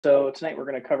So tonight we're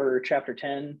going to cover chapter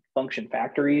 10, function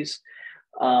factories.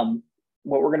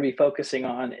 What we're going to be focusing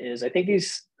on is, I think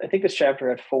this chapter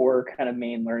had 4 kind of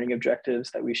main learning objectives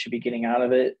that we should be getting out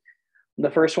of it. The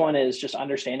first one is just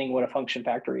understanding what a function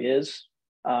factory is.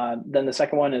 Then the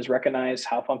second one is recognize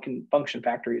how function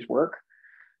factories work.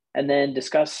 And then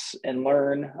discuss and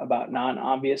learn about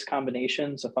non-obvious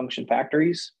combinations of function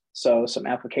factories. So some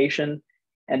application,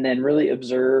 and then really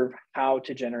observe how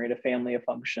to generate a family of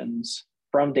functions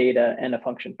from data and a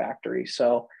function factory.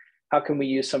 So how can we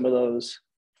use some of those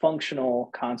functional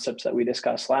concepts that we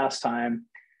discussed last time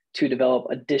to develop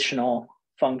additional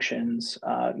functions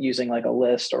using like a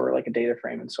list or like a data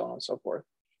frame and so on and so forth.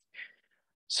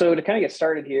 So to kind of get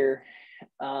started here,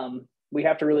 we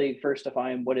have to really first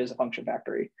define what is a function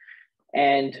factory.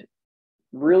 And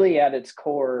really at its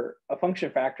core, a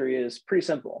function factory is pretty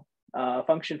simple. A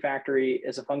function factory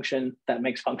is a function that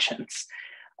makes functions.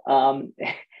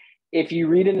 If you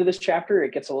read into this chapter,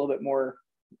 it gets a little bit more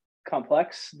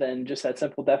complex than just that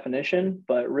simple definition,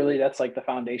 but really that's like the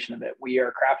foundation of it. We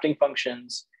are crafting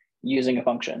functions using a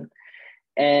function.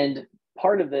 And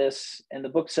part of this, and the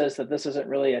book says that this isn't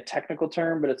really a technical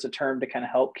term, but it's a term to kind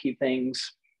of help keep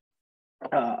things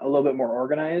a little bit more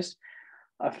organized.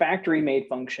 A factory-made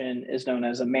function is known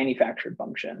as a manufactured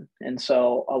function. And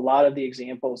so a lot of the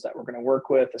examples that we're going to work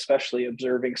with, especially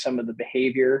observing some of the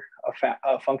behavior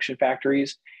of function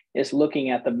factories, is looking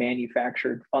at the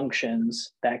manufactured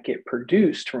functions that get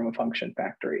produced from a function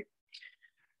factory.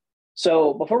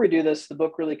 So before we do this, the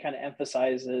book really kind of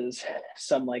emphasizes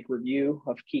some like review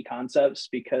of key concepts,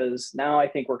 because now I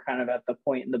think we're kind of at the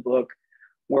point in the book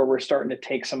where we're starting to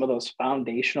take some of those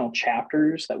foundational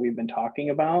chapters that we've been talking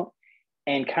about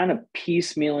and kind of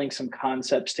piecemealing some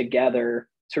concepts together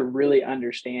to really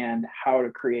understand how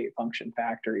to create function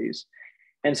factories.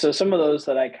 And so some of those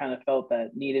that I kind of felt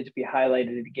that needed to be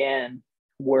highlighted again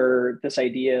were this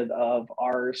idea of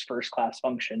R's first class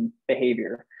function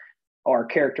behavior or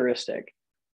characteristic.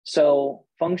 So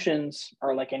functions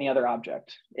are like any other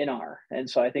object in R. And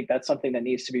so I think that's something that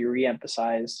needs to be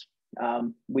reemphasized.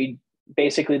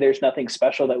 Basically, there's nothing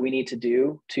special that we need to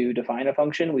do to define a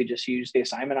function. We just use the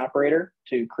assignment operator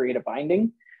to create a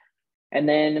binding. And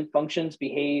then functions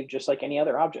behave just like any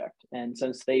other object. And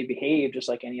since they behave just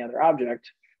like any other object,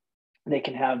 they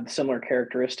can have similar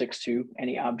characteristics to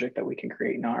any object that we can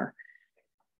create in R.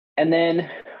 And then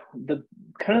the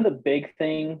kind of the big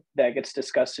thing that gets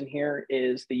discussed in here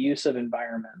is the use of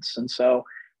environments. And so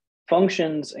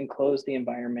functions enclose the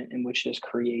environment in which it is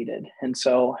created. And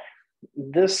so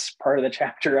this part of the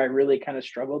chapter I really kind of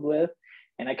struggled with,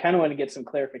 and I kind of want to get some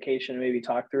clarification and maybe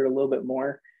talk through it a little bit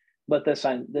more. But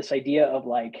this idea of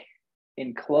like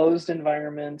enclosed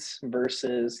environments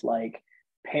versus like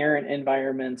parent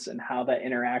environments and how that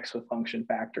interacts with function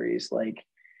factories, like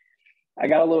I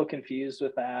got a little confused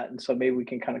with that. And so maybe we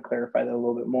can kind of clarify that a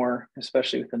little bit more,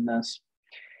 especially within this.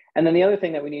 And then the other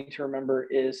thing that we need to remember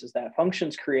is that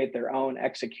functions create their own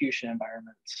execution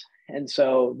environments. And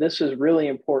so this is really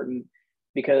important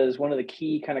because one of the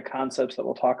key kind of concepts that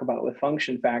we'll talk about with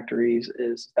function factories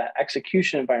is that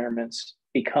execution environments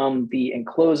become the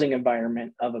enclosing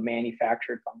environment of a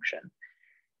manufactured function.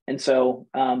 And so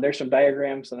there's some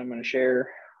diagrams that I'm going to share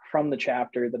from the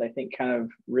chapter that I think kind of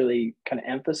really kind of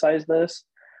emphasize this.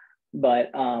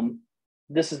 But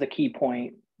this is the key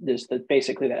point, is that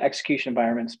basically that execution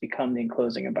environments become the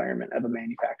enclosing environment of a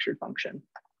manufactured function.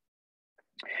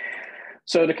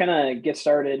 So to kind of get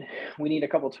started, we need a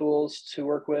couple tools to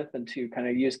work with and to kind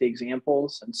of use the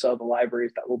examples. And so the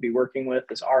libraries that we'll be working with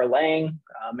is rlang,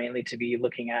 mainly to be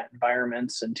looking at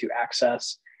environments and to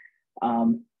access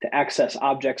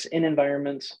objects in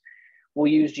environments.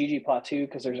 We'll use ggplot2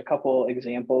 because there's a couple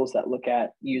examples that look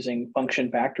at using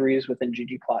function factories within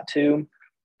ggplot2.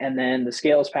 And then the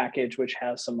scales package, which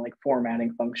has some like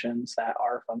formatting functions that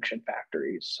are function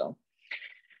factories. So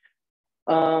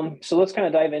let's kind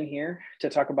of dive in here to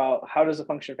talk about how does a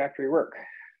function factory work.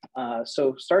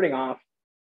 So starting off,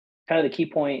 kind of the key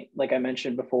point, like I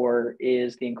mentioned before,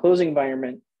 is the enclosing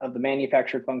environment of the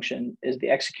manufactured function is the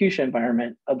execution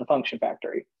environment of the function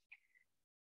factory.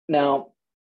 Now,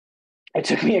 it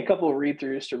took me a couple of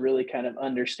read-throughs to really kind of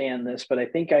understand this, but I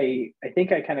think I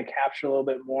kind of captured a little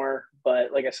bit more.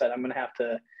 But like I said, I'm going to have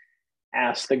to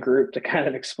ask the group to kind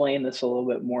of explain this a little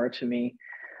bit more to me.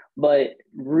 But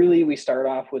really, we start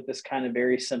off with this kind of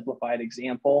very simplified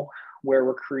example where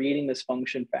we're creating this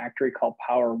function factory called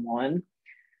power1,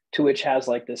 to which has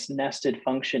like this nested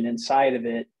function inside of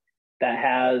it that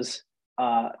has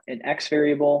an x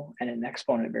variable and an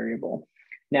exponent variable.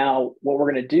 Now, what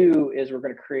we're going to do is we're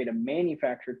going to create a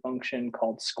manufactured function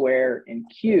called square and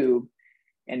cube,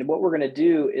 And what we're going to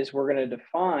do is we're going to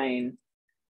define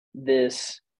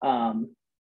this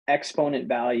exponent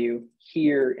value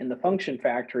here in the function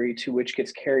factory, to which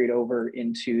gets carried over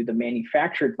into the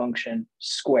manufactured function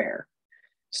square.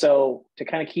 So to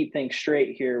kind of keep things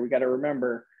straight here, we got to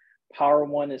remember power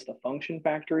one is the function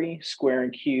factory, square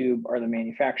and cube are the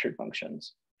manufactured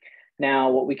functions. Now,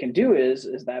 what we can do is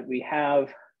that we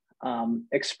have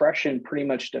expression pretty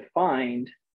much defined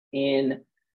in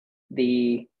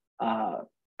the,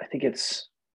 I think it's,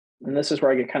 and this is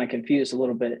where I get kind of confused a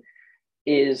little bit,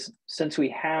 is since we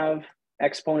have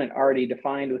exponent already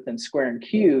defined within square and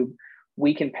cube,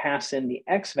 we can pass in the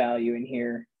x value in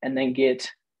here and then get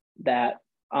that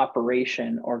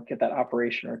operation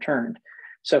returned.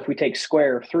 So if we take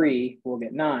square of 3, we'll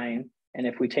get 9. And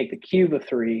if we take the cube of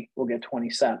 3, we'll get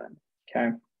 27, okay?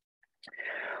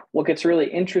 What gets really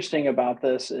interesting about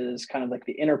this is kind of like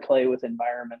the interplay with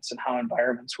environments and how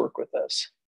environments work with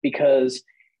this. Because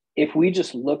if we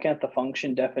just look at the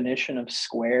function definition of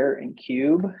square and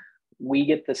cube, we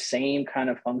get the same kind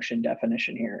of function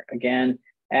definition here. Again,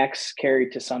 x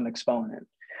carried to some exponent.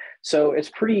 So it's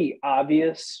pretty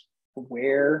obvious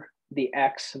where the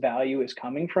x value is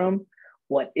coming from.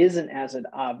 What isn't as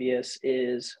obvious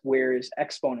is where is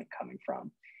exponent coming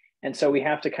from. And so we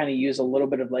have to kind of use a little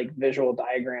bit of like visual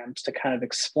diagrams to kind of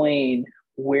explain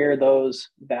where those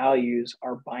values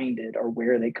are binded or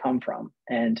where they come from.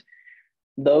 And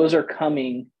those are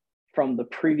coming from the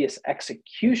previous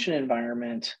execution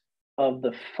environment of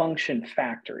the function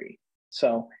factory.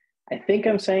 So I think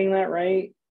I'm saying that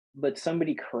right, but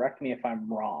somebody correct me if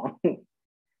I'm wrong. That's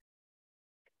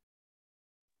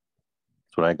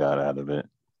what I got out of it.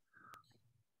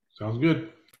 Sounds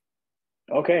good.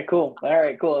 Okay, cool. All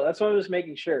right, cool. That's what I was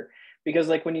making sure. Because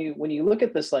like when you look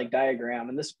at this like diagram,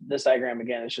 and this diagram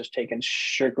again is just taken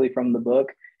strictly from the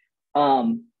book.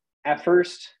 At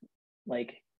first,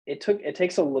 like it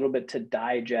takes a little bit to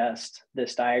digest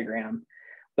this diagram,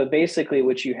 but basically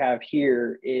what you have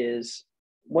here is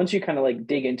once you kind of like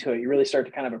dig into it, you really start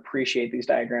to kind of appreciate these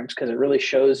diagrams because it really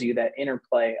shows you that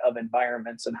interplay of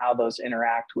environments and how those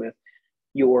interact with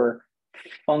your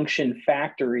function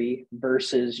factory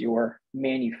versus your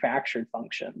manufactured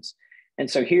functions. And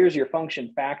so here's your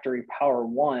function factory power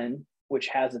one, which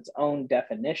has its own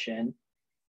definition.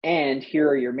 And here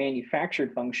are your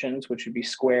manufactured functions, which would be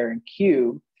square and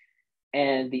cube.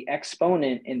 And the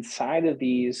exponent inside of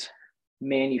these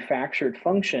manufactured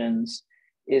functions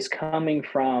is coming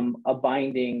from a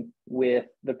binding with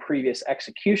the previous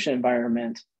execution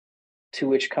environment, to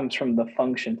which comes from the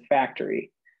function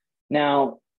factory.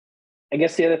 Now, I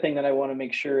guess the other thing that I want to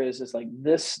make sure is like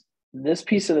this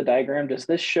piece of the diagram, does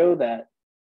this show that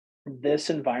this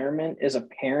environment is a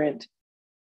parent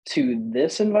to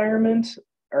this environment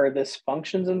or this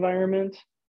functions environment?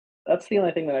 That's the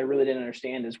only thing that I really didn't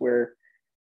understand, is where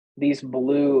these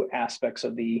blue aspects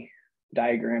of the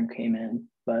diagram came in.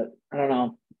 But I don't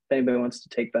know if anybody wants to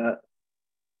take that.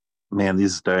 Man,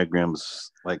 these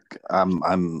diagrams, like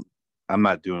I'm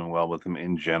not doing well with them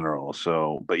in general.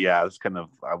 So, but yeah, it's kind of,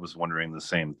 I was wondering the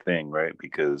same thing, right?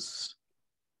 Because,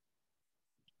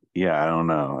 yeah, I don't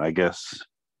know. I guess,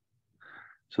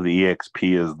 so the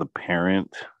EXP is the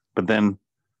parent, but then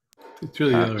it's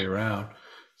really the other way around.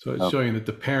 So it's showing that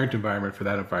the parent environment for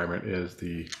that environment is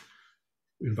the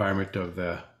environment of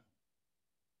the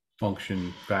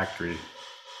function factory,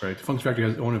 right? The function factory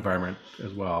has its own environment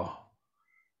as well.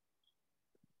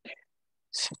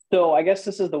 So I guess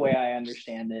this is the way I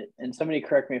understand it, and somebody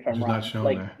correct me if I'm wrong.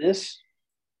 Like there.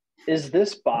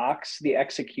 This box the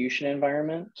execution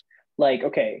environment? Like,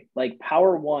 okay, like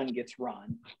power one gets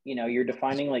run, you know, you're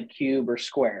defining like cube or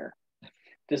square.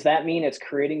 Does that mean it's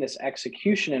creating this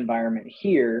execution environment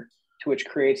here, to which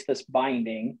creates this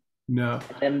binding? No.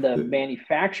 And then the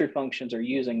manufactured functions are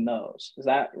using those. Is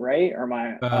that right? Or am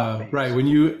I right? When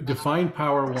you define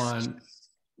power one,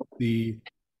 the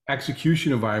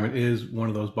execution environment is one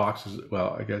of those boxes.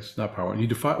 Well, I guess not power one.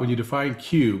 When you define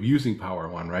cube using power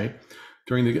one, right?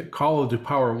 During the call to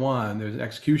power one, there's an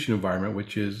execution environment,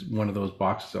 which is one of those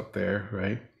boxes up there,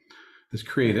 right? That's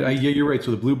created. Yeah, you're right.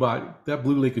 So the blue that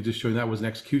blue link is just showing that was an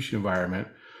execution environment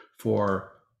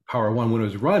for power one when it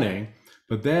was running.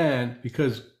 But then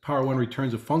because power one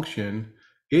returns a function,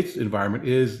 its environment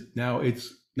is now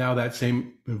that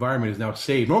same environment is now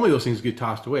saved. Normally those things get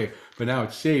tossed away, but now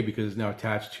it's saved because it's now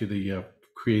attached to the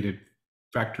created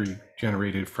factory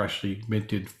generated, freshly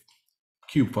minted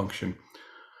cube function.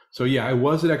 So yeah, it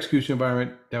was an execution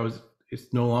environment.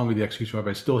 It's no longer the execution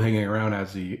environment. It's still hanging around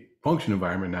as the function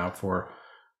environment now for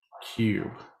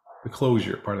cube, the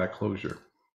closure, part of that closure.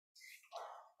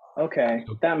 Okay,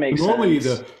 that makes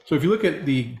sense. So if you look at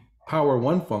the Power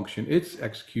One function, its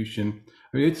execution,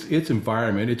 I mean, its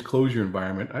environment, its closure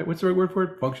environment. What's the right word for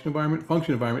it? Function environment.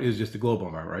 Function environment is just a global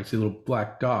environment, right? See a little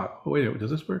black dot. Oh wait,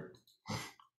 does this work?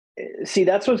 See,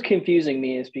 that's what's confusing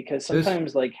me, is because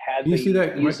sometimes like Can you see Hadley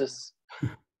that? uses.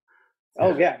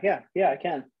 Oh yeah, I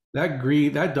can.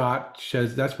 That dot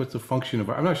says that's what's the function of.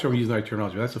 I'm not sure we're using the right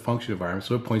terminology. But that's a function environment,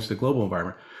 so it points to the global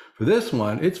environment. For this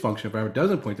one, its function environment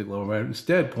doesn't point to the global environment.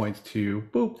 Instead, points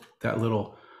to that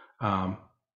little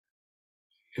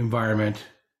environment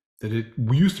that it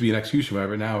used to be an execution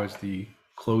environment. Now is the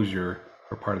closure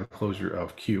or part of the closure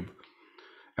of cube.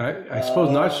 And I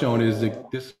suppose not shown is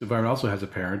that this environment also has a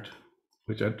parent,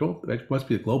 which I don't. That must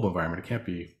be the global environment. It can't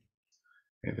be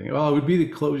anything. Well, it would be the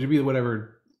closure. It would be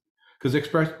whatever. Because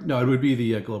it would be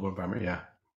the global environment, yeah.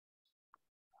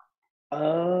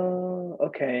 Oh,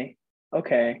 okay.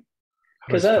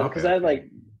 Because I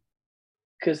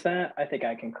think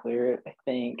I can clear it. I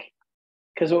think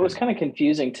because what was kind of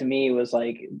confusing to me was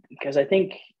like, because I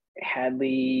think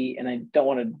Hadley, and I don't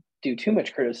want to do too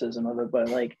much criticism of it, but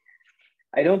like,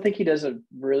 I don't think he does a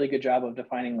really good job of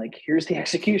defining like, here's the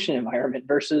execution environment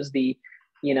versus the,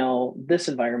 this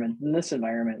environment and this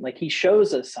environment. Like he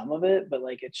shows us some of it, but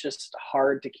like, it's just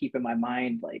hard to keep in my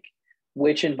mind, like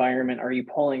which environment are you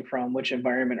pulling from? Which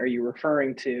environment are you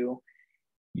referring to?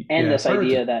 And this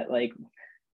idea that like,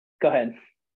 go ahead.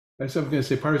 That's what I'm going to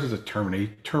say. Part of this is a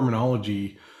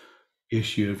terminology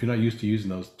issue if you're not used to using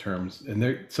those terms.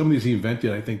 And some of these he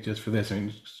invented, I think, just for this. I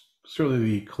mean, certainly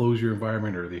the closure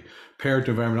environment or the parent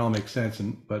environment all makes sense,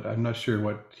 but I'm not sure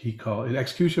what he called an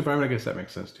execution environment. I guess that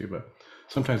makes sense too, but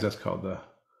sometimes that's called the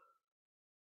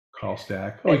call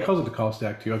stack. Oh, he calls it the call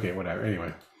stack too. Okay, whatever.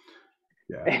 Anyway.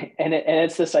 Yeah. And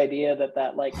it's this idea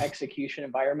that like execution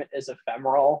environment is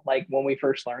ephemeral. Like when we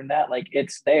first learned that, like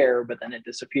it's there, but then it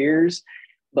disappears.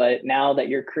 But now that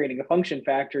you're creating a function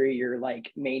factory, you're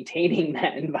like maintaining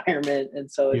that environment.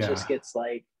 And so it just gets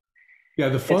like,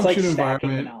 the function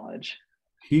environment knowledge.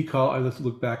 Let's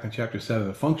look back in chapter 7.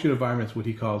 The function environment is what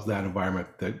he calls that environment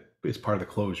that is part of the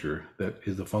closure, that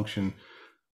is the function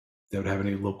that would have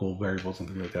any local variables and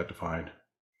things like that defined.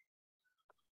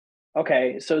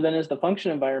 Okay, so then is the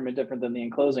function environment different than the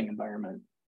enclosing environment?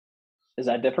 Is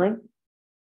that different?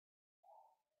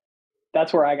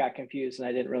 That's where I got confused and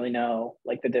I didn't really know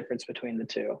like the difference between the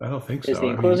two. I don't think so. Is the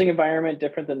enclosing environment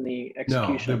different than the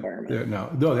execution environment? No,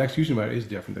 the execution environment is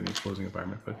different than the enclosing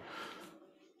environment. But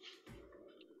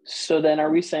so then are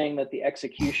we saying that the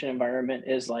execution environment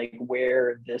is like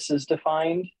where this is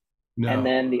defined? No. And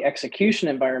then the execution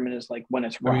environment is like when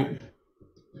it's run?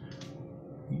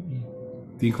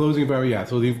 The enclosing environment, yeah.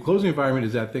 So the enclosing environment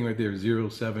is that thing right there, 0,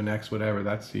 7, X, whatever.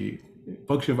 That's the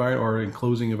function environment or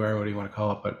enclosing environment, whatever you want to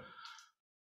call it. But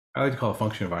I like to call it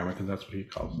function environment because that's what he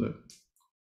calls it.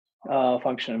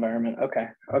 Function environment. Okay.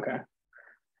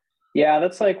 Yeah,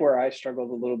 that's like where I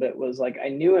struggled a little bit, was like I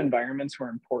knew environments were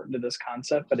important to this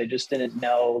concept, but I just didn't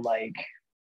know like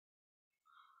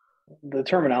the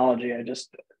terminology. I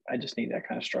just need to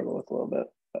kind of struggle with a little bit.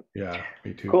 But. Yeah,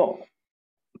 me too. Cool.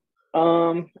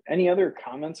 Any other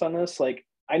comments on this? Like,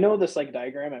 I know this like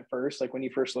diagram at first, like when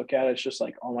you first look at it, it's just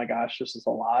like, oh my gosh, this is a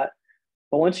lot.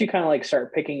 But once you kind of like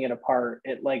start picking it apart,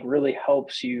 it like really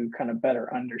helps you kind of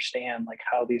better understand like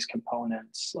how these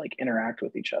components like interact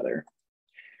with each other.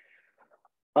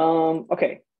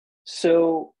 Okay,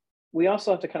 so we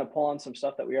also have to kind of pull on some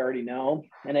stuff that we already know.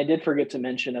 And I did forget to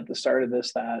mention at the start of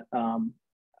this that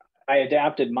I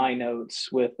adapted my notes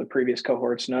with the previous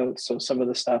cohort's notes. So some of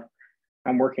the stuff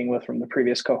I'm working with from the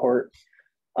previous cohort.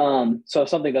 So if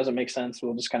something doesn't make sense,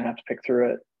 we'll just kind of have to pick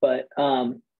through it. But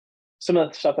some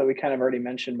of the stuff that we kind of already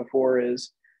mentioned before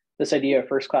is this idea of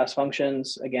first-class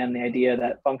functions. Again, the idea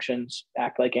that functions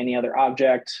act like any other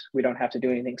object. We don't have to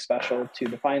do anything special to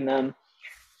define them.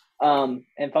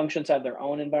 And functions have their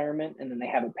own environment, and then they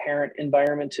have a parent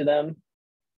environment to them.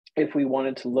 If we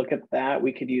wanted to look at that,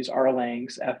 we could use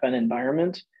Erlang's FN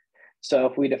environment. So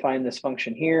if we define this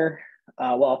function here,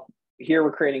 here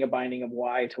we're creating a binding of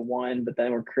y to 1, but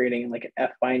then we're creating like an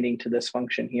f binding to this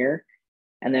function here.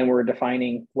 And then we're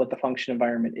defining what the function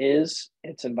environment is.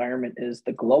 Its environment is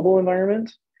the global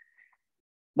environment.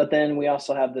 But then we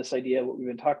also have this idea, what we've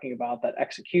been talking about, that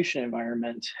execution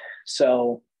environment.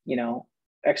 So,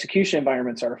 execution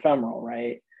environments are ephemeral,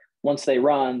 right? Once they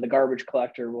run, the garbage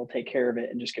collector will take care of it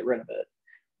and just get rid of it.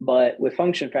 But with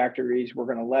function factories, we're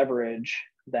going to leverage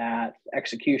that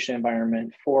execution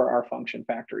environment for our function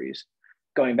factories.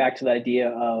 Going back to the idea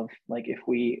of like, if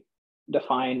we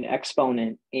define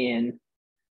exponent in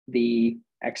the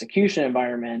execution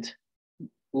environment,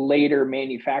 later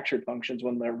manufactured functions,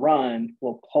 when they're run,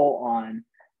 will pull on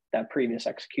that previous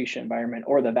execution environment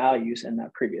or the values in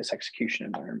that previous execution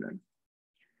environment.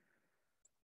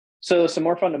 So some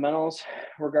more fundamentals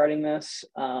regarding this.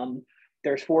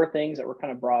 There's 4 things that were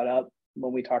kind of brought up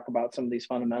when we talk about some of these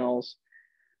fundamentals.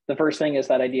 The first thing is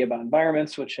that idea about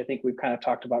environments, which I think we've kind of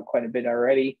talked about quite a bit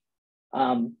already.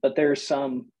 But there's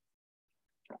some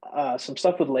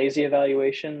stuff with lazy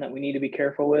evaluation that we need to be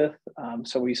careful with.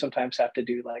 So we sometimes have to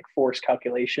do like force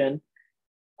calculation.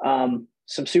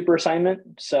 Some super assignment.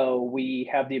 So we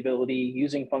have the ability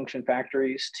using function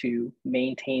factories to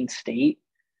maintain state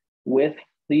with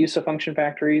the use of function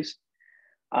factories.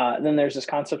 Then there's this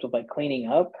concept of like cleaning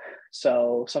up.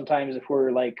 So sometimes if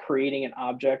we're like creating an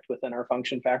object within our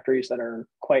function factories that are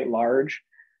quite large,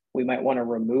 we might want to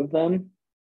remove them.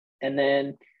 And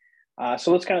then,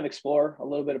 so let's kind of explore a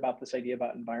little bit about this idea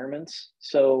about environments.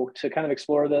 So to kind of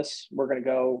explore this, we're going to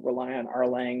go rely on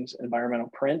Erlang's environmental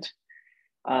print.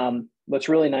 What's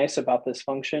really nice about this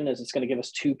function is it's going to give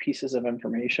us 2 pieces of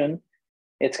information.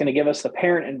 It's going to give us the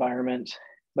parent environment,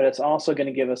 but it's also going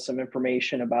to give us some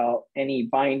information about any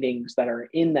bindings that are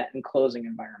in that enclosing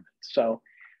environment. So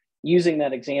using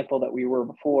that example that we were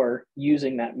before,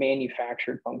 using that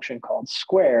manufactured function called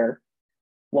square,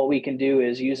 what we can do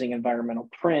is using environmental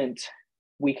print,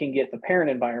 we can get the parent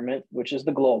environment, which is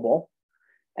the global,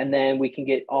 and then we can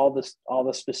get all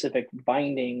the specific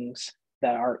bindings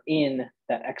that are in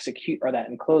that execute or that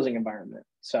enclosing environment.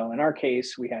 So in our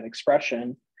case, we had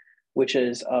expression, which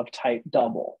is of type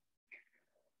double.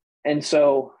 And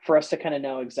so for us to kind of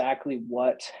know exactly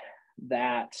what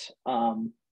that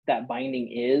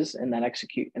binding is in that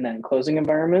enclosing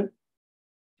environment,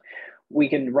 we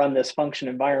can run this function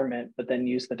environment, but then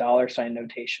use the $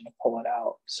 notation to pull it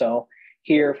out. So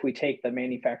here, if we take the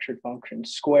manufactured function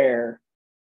square,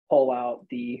 pull out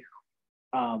the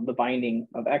binding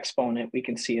of exponent, we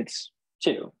can see it's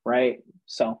 2, right?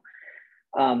 So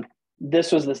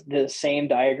this was the same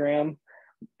diagram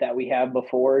that we have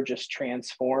before, just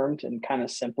transformed and kind of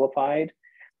simplified,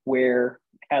 where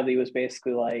Hadley was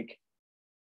basically like,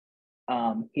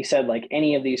 he said like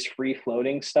any of these free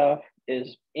floating stuff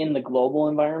is in the global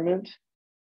environment.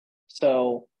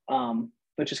 So,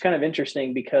 which is kind of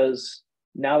interesting because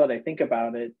now that I think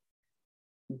about it,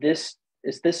 this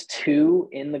 2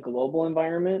 in the global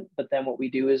environment, but then what we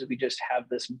do is we just have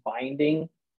this binding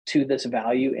to this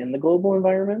value in the global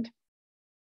environment.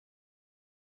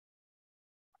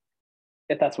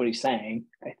 If that's what he's saying,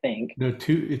 I think. No,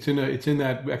 2. It's in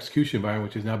that execution environment,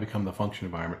 which has now become the function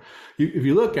environment. If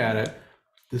you look at it,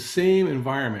 the same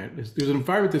environment there's an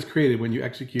environment that's created when you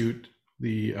execute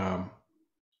the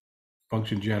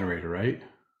function generator, right?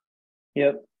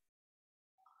 Yep.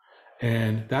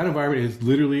 And that environment is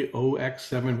literally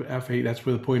 0x7f8. That's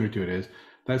where the pointer to it is.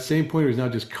 That same pointer is now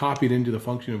just copied into the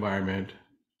function environment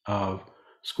of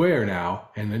square now,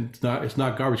 and then it's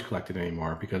not garbage collected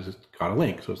anymore because it's got a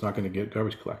link, so it's not going to get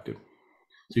garbage collected.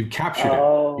 So you captured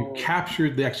it. You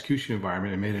captured the execution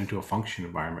environment and made it into a function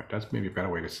environment. That's maybe a better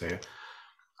way to say it.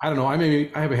 I don't know. I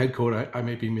have a head code. I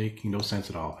may be making no sense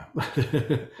at all. But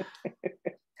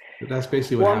that's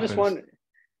basically what happens.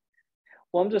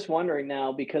 I'm just wondering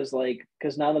now because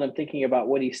now that I'm thinking about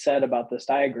what he said about this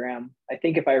diagram, I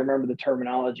think if I remember the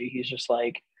terminology, he's just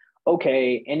like,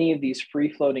 okay, any of these free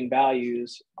floating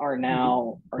values are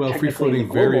now free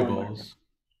floating variables.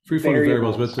 Free floating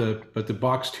variables, but the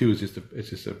box 2 is just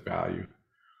a value.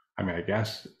 I mean, I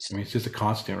guess it's just a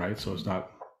constant, right? So it's not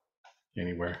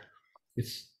anywhere.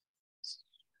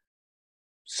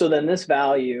 So then this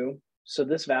value,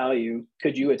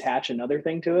 could you attach another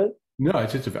thing to it? No,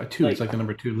 it's just a 2. It's like the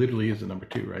number 2. Literally is the number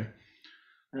 2, right?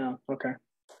 Oh, okay.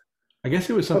 I guess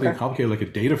it was something complicated like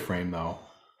a data frame, though.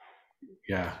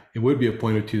 Yeah, it would be a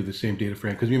pointer to the same data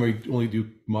frame because we might only do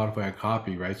modify and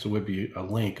copy, right? So it would be a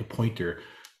link, a pointer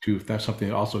to if that's something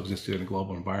that also existed in a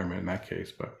global environment in that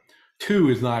case. But 2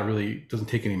 is not really, doesn't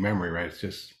take any memory, right? It's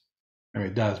just, I mean,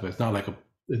 it does, but it's not like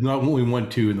it's not only 1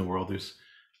 2 in the world. There's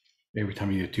every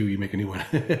time you need a 2, you make a new one.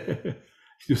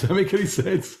 Does that make any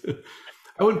sense?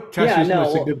 I wouldn't attach too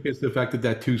much significance to the fact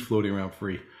that 2 is floating around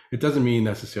free. It doesn't mean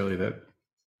necessarily that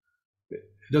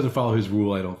it doesn't follow his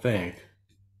rule, I don't think,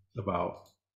 about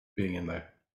being in the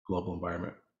global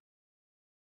environment.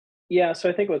 Yeah, so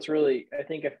I think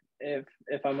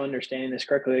if I'm understanding this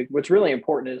correctly, what's really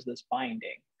important is this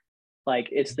binding. Like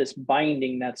it's this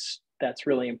binding that's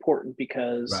really important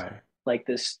because like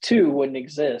this 2 wouldn't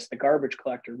exist. The garbage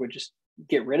collector would just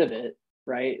get rid of it,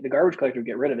 right? The garbage collector would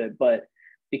get rid of it, but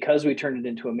because we turned it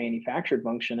into a manufactured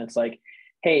function, it's like,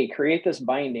 hey, create this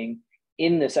binding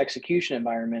in this execution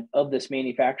environment of this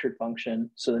manufactured function.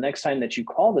 So the next time that you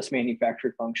call this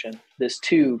manufactured function, this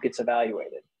 2 gets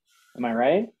evaluated. Am I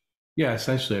right? Yeah,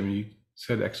 essentially. I mean, you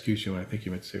said execution when I think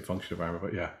you meant to say function environment,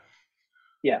 but yeah.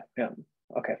 Yeah.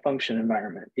 Okay, function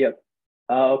environment. Yep.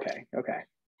 Okay.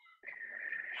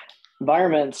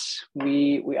 Environments.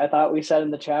 I thought we said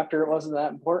in the chapter it wasn't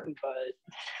that important, but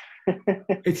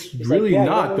it's it's really like,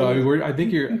 not though. I mean, I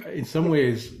think you're in some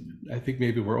ways. I think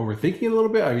maybe we're overthinking it a little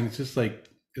bit. I mean, it's just like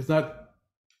it's not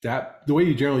that the way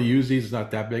you generally use these is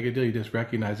not that big a deal. You just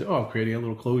recognize, oh, I'm creating a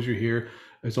little closure here,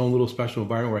 its own little special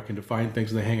environment where I can define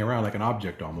things and they hang around like an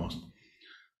object almost.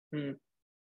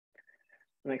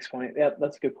 Next point. Yeah,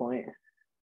 that's a good point.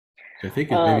 I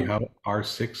think it's maybe how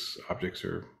R6 objects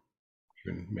are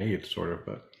even made, sort of,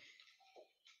 but.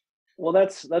 Well,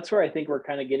 that's where I think we're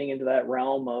kind of getting into that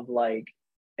realm of like,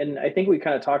 and I think we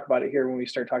kind of talk about it here when we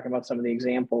start talking about some of the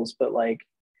examples, but like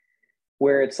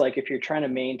where it's like if you're trying to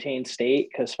maintain state,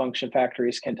 because function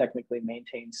factories can technically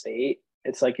maintain state,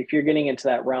 it's like if you're getting into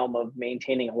that realm of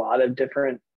maintaining a lot of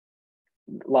different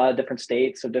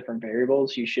states of different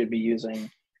variables, you should be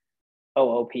using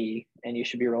OOP and you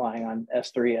should be relying on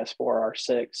S3, S4,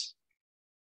 R6,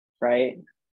 right?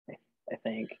 I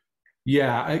think.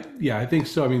 Yeah, I think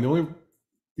so. I mean,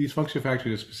 these function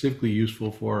factors are specifically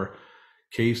useful for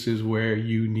cases where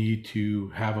you need to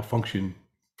have a function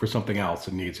for something else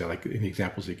and needs it, like in the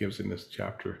examples he gives in this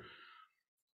chapter.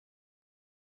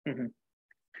 Mm-hmm.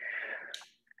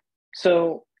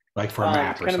 So, like for a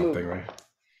map or something, right?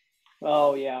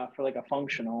 Oh yeah, for like a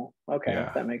functional. Okay,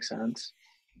 yeah. That makes sense.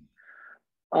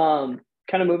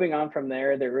 Kind of moving on from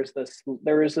there, there was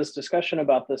this discussion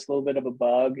about this little bit of a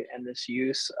bug and this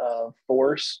use of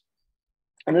force.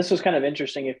 And this was kind of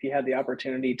interesting if you had the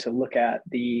opportunity to look at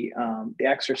the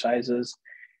exercises.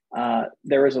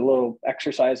 There was a little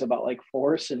exercise about like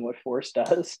force and what force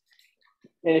does.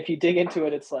 And if you dig into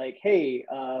it, it's like, hey,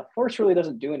 force really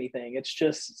doesn't do anything. It's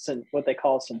just what they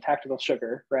call syntactical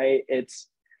sugar, right? It's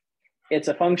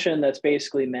a function that's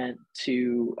basically meant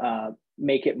to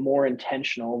make it more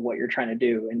intentional what you're trying to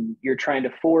do. And you're trying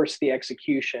to force the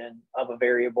execution of a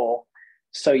variable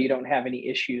so you don't have any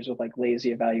issues with like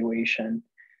lazy evaluation.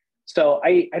 So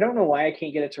I don't know why I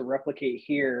can't get it to replicate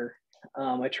here.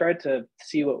 I tried to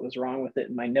see what was wrong with it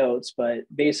in my notes, but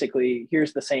basically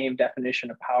here's the same definition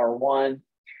of power one.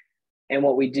 And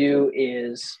what we do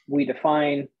is we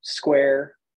define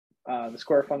square, the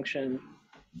square function.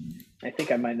 I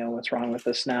think I might know what's wrong with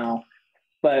this now,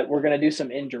 but we're going to do some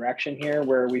indirection here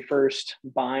where we first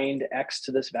bind x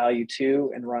to this value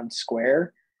 2 and run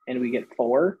square, and we get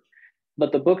 4.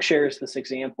 But the book shares this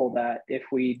example that if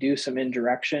we do some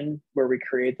indirection where we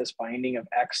create this binding of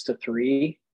x to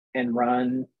 3 and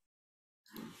run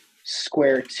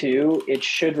square 2, it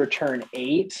should return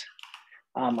 8.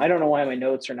 I don't know why my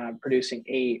notes are not producing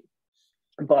 8,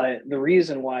 but the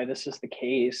reason why this is the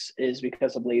case is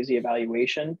because of lazy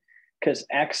evaluation, because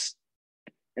x,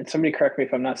 and somebody correct me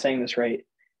if I'm not saying this right,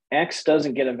 x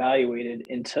doesn't get evaluated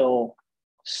until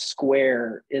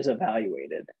square is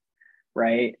evaluated,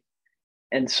 right?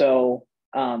 And so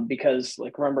because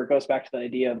like, remember, it goes back to the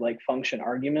idea of like function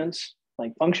arguments.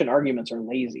 Like function arguments are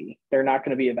lazy. They're not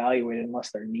going to be evaluated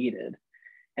unless they're needed.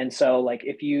 And so like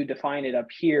if you define it up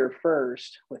here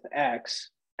first with x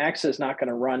is not going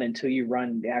to run until you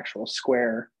run the actual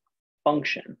square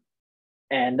function.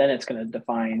 And then it's going to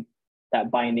define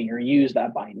that binding or use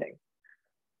that binding.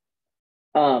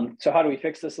 So how do we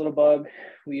fix this little bug?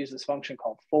 We use this function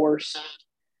called force.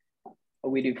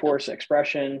 We do force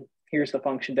expression. Here's the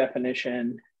function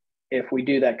definition. If we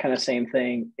do that kind of same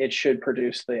thing, it should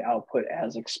produce the output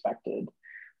as expected.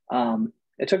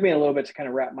 It took me a little bit to kind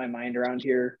of wrap my mind around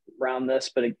this,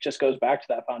 but it just goes back to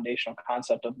that foundational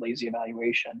concept of lazy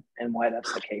evaluation and why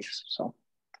that's the case. So,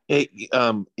 hey,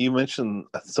 you mentioned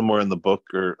somewhere in the book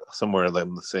or somewhere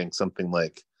I'm saying something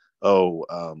like,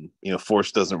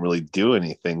 force doesn't really do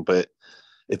anything, but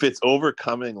if it's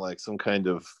overcoming like some kind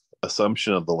of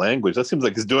assumption of the language, that seems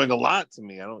like it's doing a lot to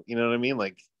me. You know what I mean?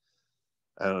 Like,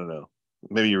 I don't know.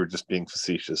 Maybe you were just being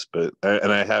facetious, but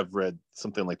I have read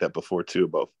something like that before too,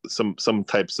 about some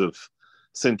types of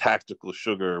syntactical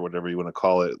sugar or whatever you want to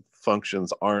call it.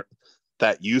 Functions aren't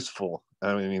that useful.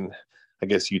 I mean, I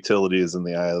guess utility is in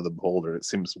the eye of the beholder. It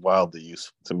seems wildly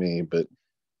useful to me, but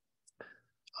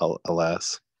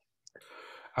alas.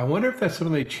 I wonder if that's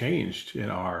something they changed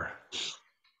in R.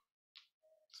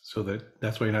 So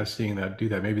that's why you're not seeing that do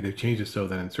that. Maybe they've changed it so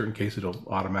that in certain cases it'll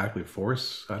automatically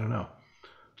force. I don't know.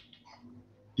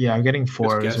 Yeah, I'm getting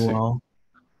 4 as well.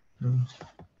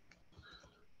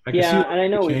 I can see and I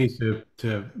know change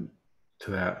to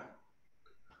that.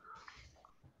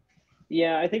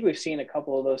 Yeah, I think we've seen a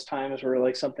couple of those times where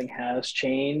like something has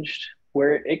changed,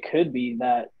 where it could be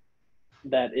that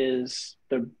that is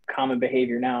the common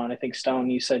behavior now. And I think Stone,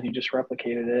 you said you just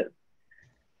replicated it.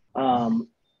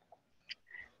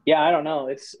 Yeah, I don't know.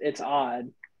 It's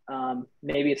odd.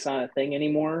 Maybe it's not a thing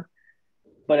anymore,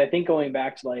 but I think going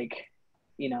back to like,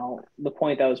 you know, the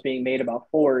point that was being made about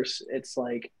force, it's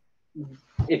like,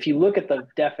 if you look at the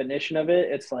definition of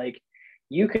it, it's like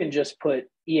you can just put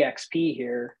EXP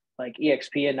here, like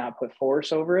EXP, and not put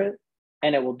force over it,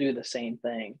 and it will do the same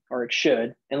thing, or it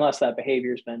should, unless that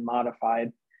behavior has been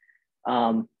modified.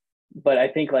 But I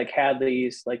think like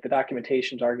Hadley's, like the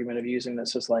documentation's argument of using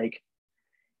this is like,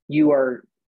 you are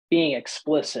being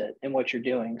explicit in what you're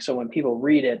doing. So when people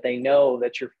read it, they know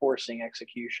that you're forcing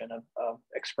execution of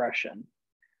expression.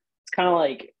 It's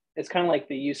kind of like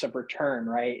the use of return,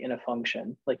 right, in a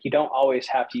function. Like you don't always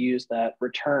have to use that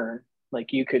return.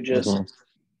 Like you could just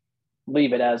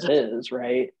leave it as is,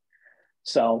 right?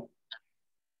 So,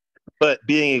 but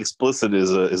being explicit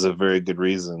is a very good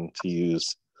reason to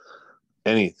use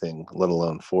anything, let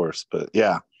alone force. But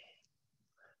yeah,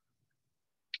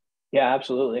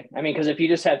 absolutely. I mean, because if you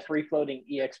just had free floating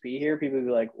exp here, people would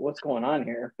be like, what's going on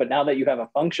here? But now that you have a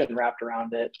function wrapped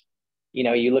around it, you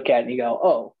know, you look at it and you go,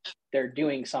 oh, they're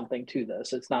doing something to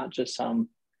this. It's not just some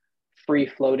free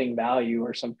floating value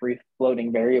or some free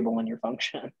floating variable in your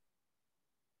function.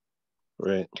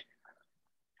 Right.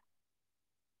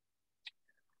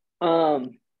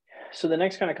 So the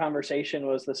next kind of conversation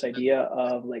was this idea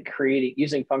of like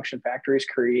using function factories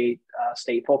create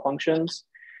stateful functions.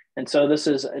 And so this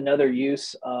is another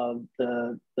use of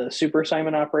the super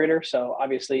assignment operator. So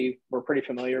obviously we're pretty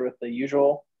familiar with the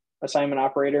usual assignment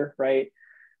operator, right?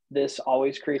 This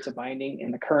always creates a binding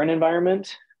in the current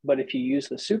environment, but if you use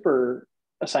the super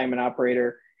assignment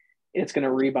operator, it's going to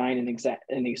rebind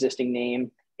an existing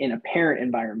name in a parent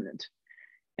environment.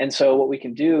 And so what we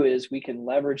can do is we can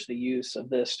leverage the use of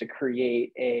this to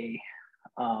create a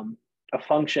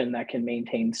function that can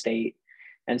maintain state.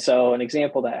 And so an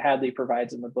example that Hadley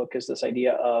provides in the book is this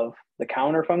idea of the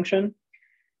counter function.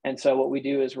 And so what we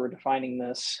do is we're defining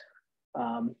this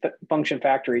function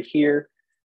factory here,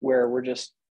 where we're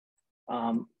just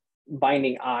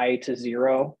binding I to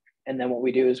 0. And then what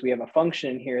we do is we have a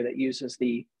function here that uses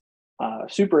the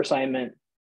super assignment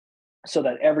so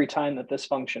that every time that this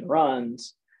function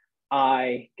runs,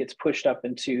 I gets pushed up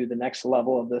into the next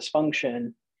level of this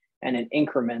function and it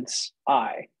increments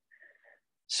I.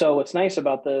 So what's nice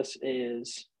about this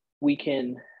is we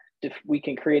can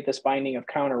create this binding of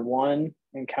counter 1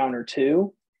 and counter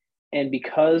 2. And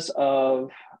because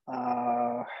of,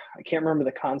 I can't remember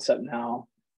the concept now,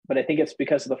 but I think it's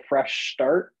because of the fresh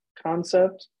start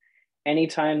concept.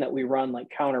 Anytime that we run like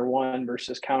counter 1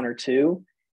 versus counter 2,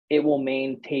 it will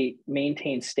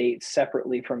maintain states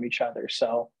separately from each other.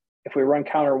 So if we run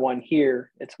counter 1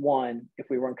 here, it's 1. If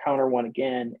we run counter 1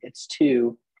 again, it's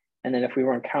 2. And then if we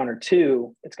run counter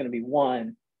 2, it's going to be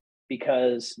 1,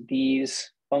 because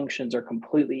these functions are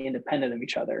completely independent of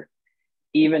each other.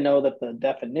 Even though that the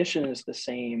definition is the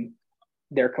same,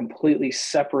 they're completely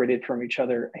separated from each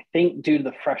other, I think due to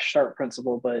the fresh start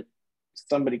principle, but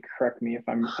somebody correct me if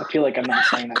I feel like I'm not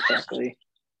saying that correctly.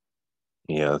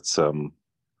 Yeah, it's I found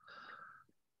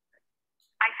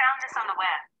this on the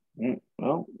web.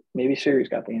 Well, maybe Siri's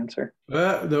got the answer.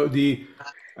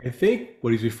 I think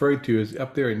what he's referring to is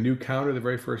up there in new counter, the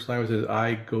very first line, where it says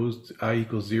I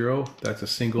equals 0. That's a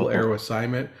single arrow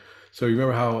assignment. So you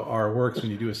remember how R works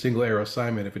when you do a single arrow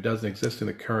assignment. If it doesn't exist in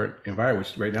the current environment,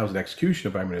 which right now is an execution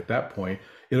environment, at that point,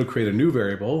 it'll create a new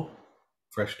variable,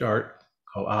 fresh start,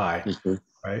 called I,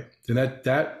 right? And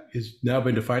that is now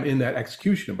been defined in that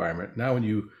execution environment. Now when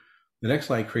the next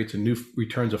line creates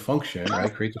returns a function,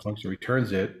 right? Creates a function,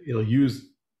 returns it, it'll use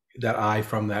that I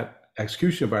from that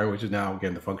execution environment, which is now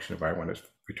again the function environment when it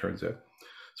returns it.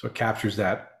 So it captures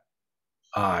that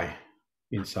I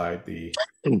inside the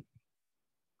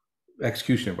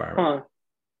execution environment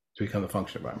to become the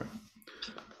function environment.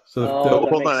 So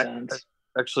that makes sense.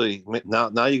 Actually,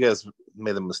 now you guys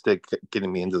made a mistake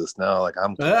getting me into this. Now, like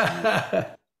I'm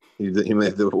you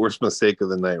made the worst mistake of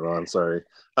the night, Ron. Sorry.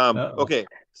 Okay,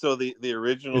 so the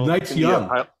original. The night's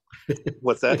young.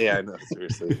 What's that? Yeah, I know.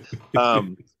 Seriously.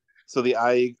 So the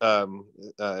I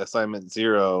assignment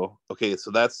 0. Okay, so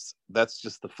that's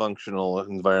just the functional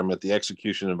environment, the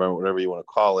execution environment, whatever you want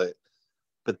to call it.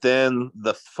 But then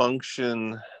the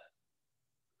function.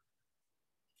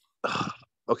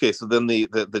 Okay, so then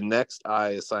the next I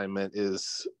assignment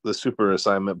is the super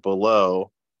assignment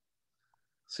below.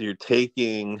 So you're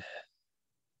taking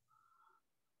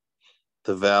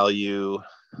the value.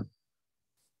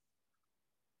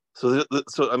 So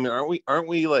I mean, aren't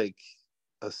we like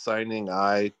assigning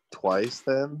I twice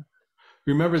then?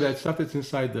 Remember that stuff that's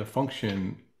inside the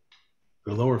function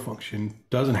the lower function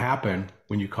doesn't happen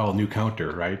when you call new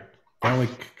counter, right? That only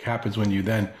happens when you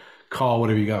then call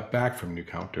whatever you got back from new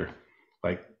counter,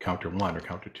 like counter 1 or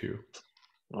counter 2.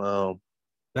 Well,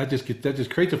 that just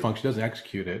creates a function, doesn't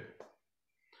execute it.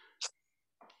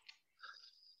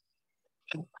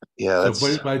 Yeah.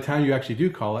 So by the time you actually do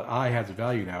call it, I has a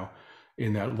value now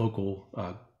in that local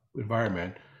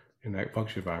environment, in that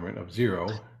function environment of 0.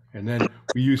 And then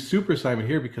we use super assignment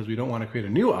here because we don't want to create a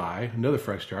new I, another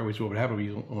fresh start, which is what would happen when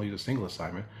we only use a single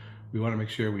assignment. We want to make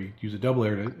sure we use a double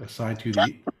arrow to assign to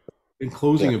the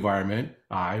enclosing environment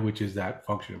I, which is that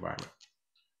function environment.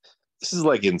 This is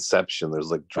like Inception. There's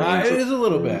like dreams. It is a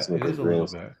little bit. It is a little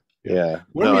bit. Yeah.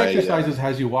 One of the exercises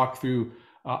has you walk through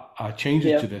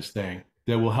changes to this thing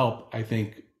that will help, I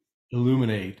think,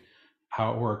 illuminate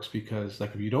how it works. Because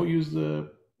like if you don't use the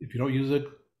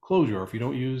closure, or if you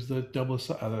don't use the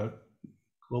the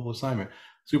global assignment,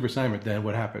 super assignment, then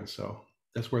what happens? So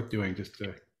that's worth doing just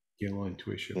to get a little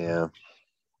intuition. Yeah.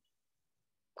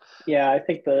 Yeah, I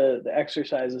think the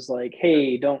exercise is like,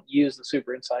 hey, don't use the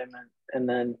super assignment. And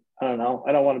then, I don't know,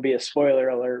 I don't want to be a spoiler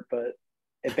alert, but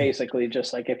it basically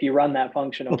just like, if you run that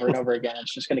function over and over again,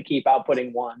 it's just going to keep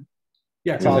outputting 1.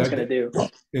 Yeah, that's all it's going to do.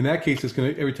 In that case, it's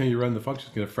going to, every time you run the function,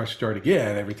 it's going to fresh start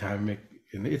again every time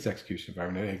in its execution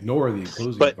environment and ignore the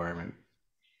enclosing environment.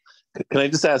 Can I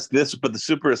just ask this? But the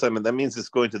super assignment, that means it's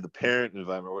going to the parent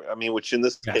environment. I mean, which in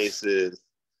this case is,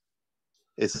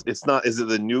 it's not, is it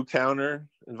the new counter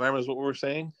environment is what we're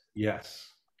saying? Yes.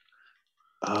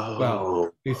 Oh.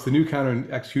 Well, it's the new counter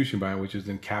and execution environment, which is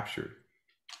then captured.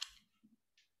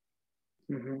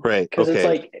 Mm-hmm. Right. Because it's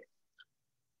like,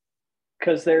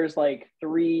 because there's like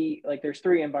there's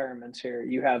 3 environments here.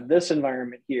 You have this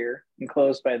environment here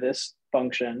enclosed by this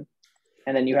function,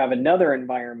 and then you have another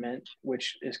environment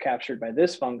which is captured by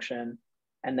this function,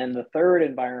 and then the third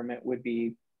environment would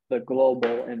be the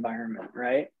global environment,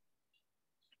 right?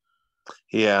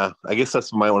 Yeah, I guess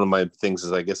that's one of my things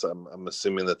is I guess I'm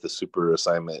assuming that the super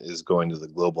assignment is going to the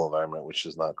global environment, which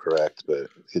is not correct, but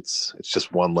it's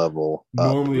just one level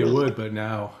up. Normally it would, but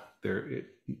now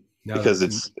because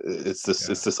it's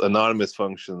this anonymous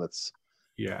function that's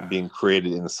being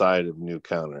created inside of new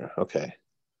counter. Okay.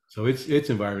 So its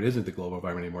environment isn't the global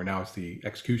environment anymore. Now it's the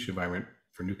execution environment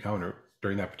for new counter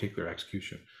during that particular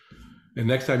execution. And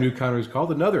next time new counter is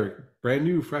called, another brand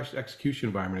new fresh execution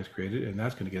environment is created, and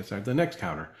that's going to get assigned to the next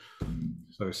counter.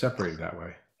 So they're separated that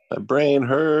way. My brain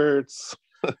hurts.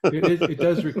 It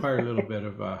does require a little bit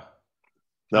of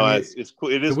no, I mean, it's cool.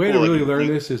 It is the way cool, to really learn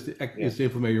this is to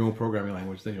implement your own programming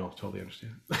language. Then you'll totally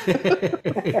understand.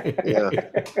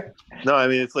 No, I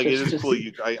mean it's like it is cool.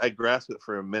 I grasp it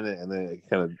for a minute, and then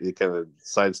it kind of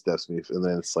sidesteps me, and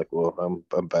then it's like, well,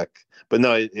 I'm back. But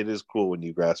no, it is cool when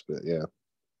you grasp it. Yeah.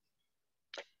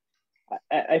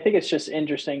 I think it's just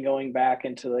interesting going back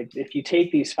into like, if you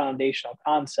take these foundational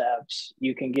concepts,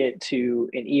 you can get to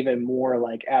an even more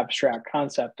like abstract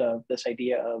concept of this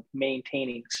idea of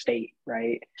maintaining state,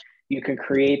 right? You can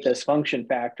create this function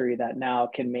factory that now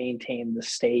can maintain the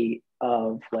state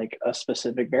of like a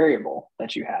specific variable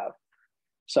that you have.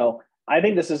 So I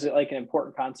think this is like an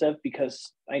important concept,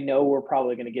 because I know we're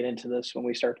probably going to get into this when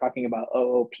we start talking about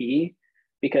OOP,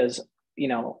 because, you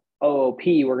know, OOP,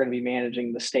 we're going to be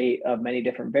managing the state of many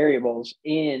different variables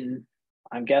in,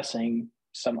 I'm guessing,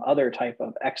 some other type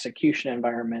of execution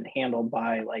environment handled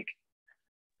by like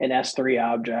an S3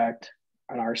 object,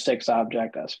 an R6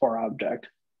 object, S4 object,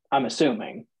 I'm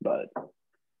assuming. But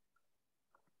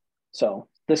so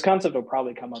this concept will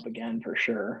probably come up again for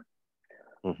sure.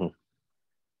 Mm-hmm.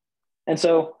 And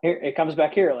so here it comes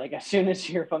back here, like as soon as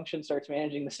your function starts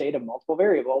managing the state of multiple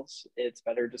variables, it's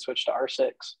better to switch to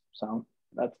R6. So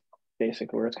that's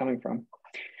basically where it's coming from.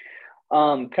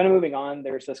 Kind of moving on,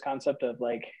 there's this concept of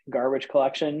like garbage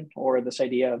collection, or this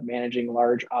idea of managing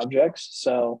large objects.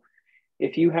 So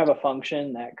if you have a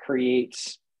function that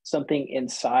creates something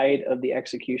inside of the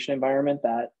execution environment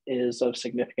that is of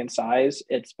significant size,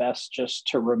 it's best just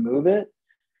to remove it.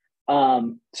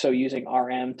 So using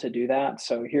RM to do that.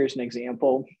 So here's an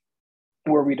example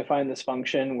where we define this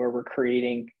function where we're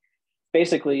creating,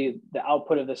 basically the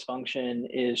output of this function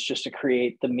is just to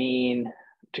create the mean,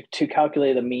 to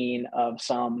calculate the mean of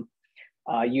some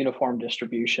uniform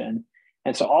distribution.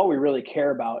 And so all we really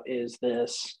care about is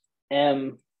this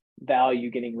M value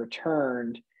getting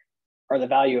returned, or the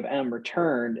value of M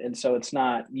returned. And so it's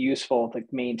not useful to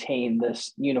maintain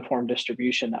this uniform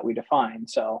distribution that we define.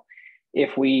 So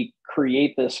if we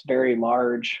create this very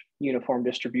large uniform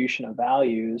distribution of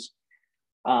values,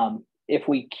 if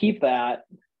we keep that,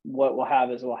 what we'll have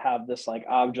is we'll have this like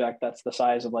object that's the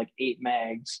size of like 8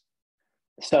 megs.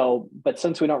 So, but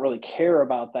since we don't really care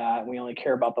about that, we only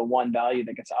care about the one value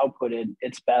that gets outputted,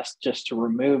 it's best just to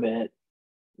remove it,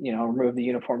 remove the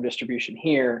uniform distribution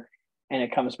here, and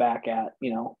it comes back at,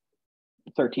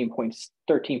 13.3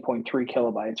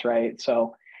 kilobytes, right?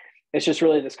 So it's just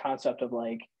really this concept of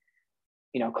like,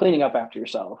 cleaning up after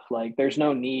yourself. Like there's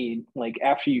no need, like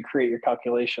after you create your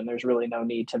calculation, there's really no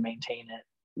need to maintain it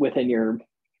within your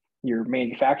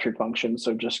manufactured function.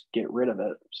 So just get rid of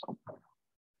it. So,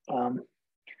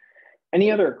 any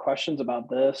other questions about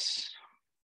this?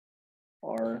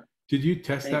 Or did you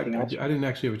test that? else? I didn't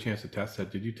actually have a chance to test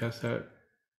that. Did you test that?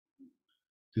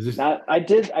 Does this? I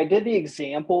did the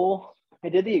example. But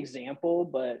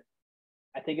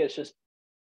I think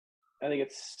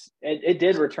it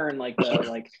did return like the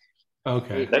like.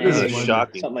 Okay, that is a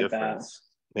shocking something difference.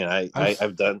 Like that.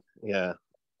 I've done. Yeah,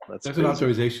 that's an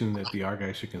authorization that the R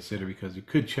guy should consider, because you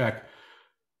could check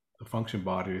the function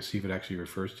body to see if it actually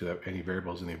refers to any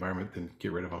variables in the environment, then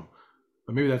get rid of them.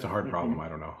 But maybe that's a hard problem. I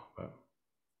don't know. But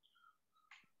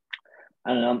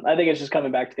I don't know. I think it's just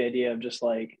coming back to the idea of just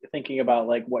like thinking about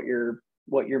like what your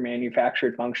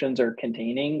manufactured functions are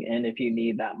containing, and if you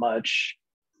need that much,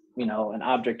 an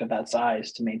object of that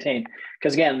size to maintain.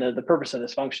 Because again, the purpose of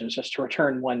this function is just to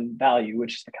return one value,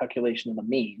 which is the calculation of the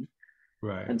mean.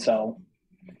 Right. And so,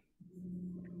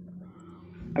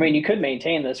 I mean, you could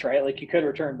maintain this, right? Like you could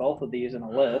return both of these in a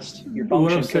list. Your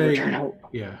function could return.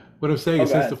 What I'm saying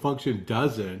is, since the function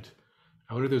doesn't,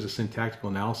 I wonder if there's a syntactical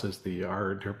analysis the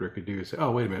R interpreter could do. Say,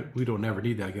 oh, wait a minute, we don't never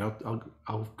need that.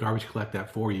 I'll garbage collect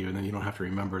that for you, and then you don't have to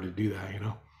remember to do that.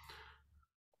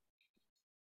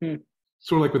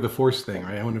 Sort of like with the force thing,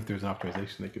 right? I wonder if there's an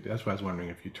optimization they could do. That's why I was wondering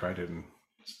if you tried it. And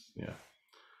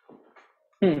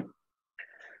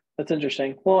That's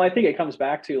interesting. Well, I think it comes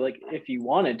back to like, if you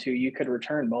wanted to, you could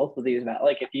return both of these.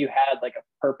 Like if you had like a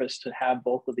purpose to have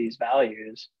both of these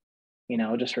values,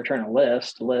 just return a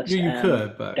list. Yeah, you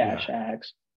could, but dash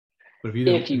X. But if you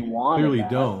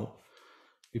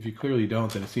clearly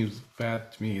don't, then it seems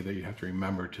bad to me that you have to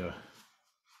remember to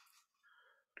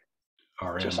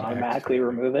RM just automatically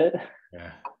remove it.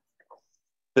 Yeah.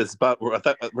 It's about.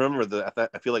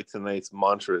 I feel like tonight's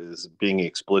mantra is being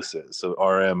explicit. So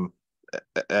RM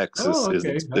X is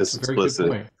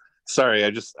explicit. Sorry, I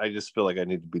just feel like I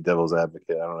need to be devil's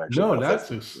advocate. I don't actually. No,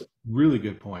 that's a really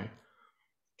good point.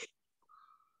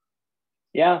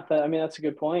 Yeah, that's a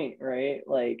good point, right?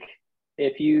 Like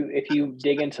if you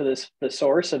dig into the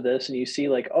source of this and you see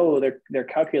like, oh, they're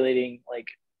calculating like,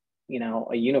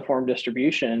 a uniform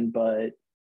distribution, but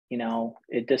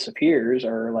it disappears,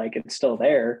 or like it's still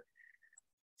there.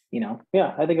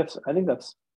 Yeah, I think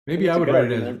that's maybe I would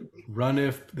write it as run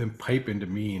if, then pipe into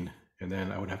mean, and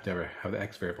then I wouldn't have to ever have the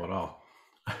X variable at all.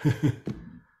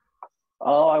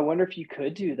 Oh, I wonder if you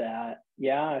could do that.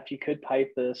 Yeah, if you could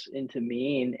pipe this into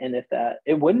mean, and if that,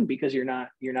 it wouldn't, because you're not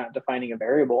defining a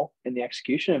variable in the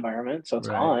execution environment, so it's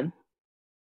on.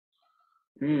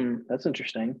 That's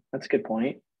interesting. That's a good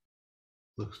point.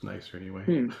 Looks nicer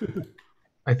anyway.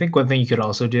 I think one thing you could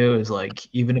also do is like,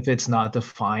 even if it's not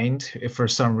defined, if for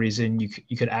some reason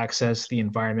you could access the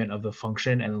environment of the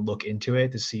function and look into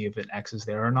it to see if an X is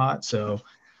there or not. So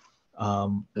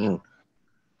you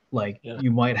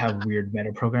might have weird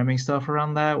metaprogramming stuff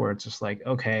around that, where it's just like,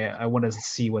 okay, I want to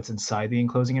see what's inside the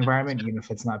enclosing environment, even if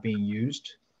it's not being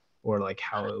used, or like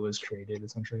how it was created,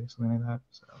 essentially, something like that.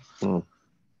 So.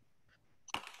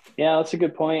 Yeah, that's a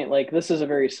good point. Like this is a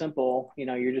very simple,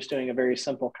 you're just doing a very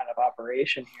simple kind of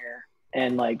operation here.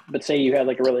 And but say you had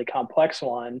like a really complex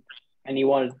one and you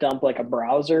want to dump like a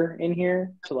browser in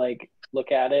here to like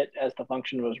look at it as the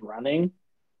function was running,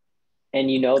 and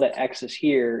that X is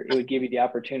here, it would give you the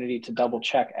opportunity to double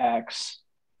check X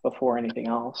before anything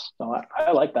else. So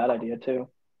I like that idea too.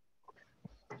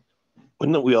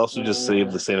 Wouldn't we also just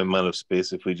save the same amount of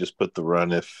space if we just put the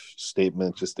run if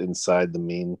statement just inside the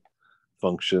mean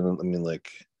function? I mean,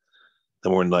 like,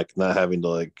 then we're like not having to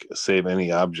like save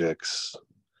any objects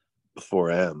before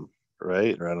M,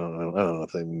 right? Or I don't know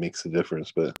if that makes a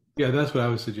difference, but yeah, that's what I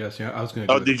was suggesting. I was going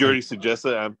to. Oh, did you already suggest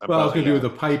that? I was going to do with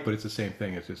the pipe, but it's the same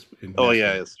thing. It's just. Oh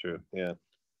yeah, it's true. Yeah.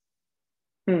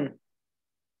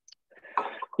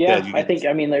 Yeah, I think.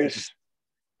 I mean, there's.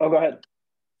 Oh, go ahead.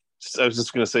 I was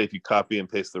just going to say, if you copy and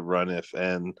paste the run if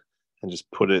N and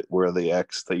just put it where the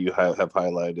X that you have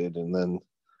highlighted, and then.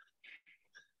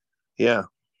 Yeah.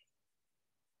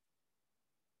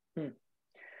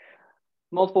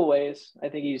 Multiple ways. I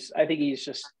think he's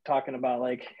just talking about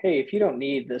like, hey, if you don't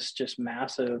need this just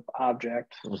massive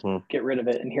object, get rid of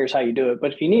it, and here's how you do it.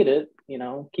 But if you need it,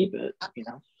 keep it.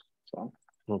 So.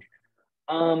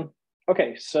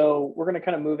 Okay, so we're gonna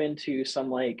kind of move into some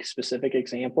like specific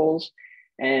examples,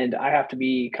 And I have to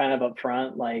be kind of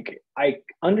upfront. Like, I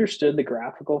understood the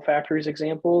graphical factories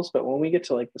examples, but when we get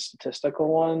to like the statistical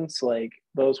ones, like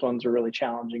those ones are really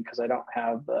challenging because I don't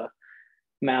have the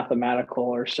mathematical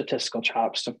or statistical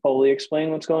chops to fully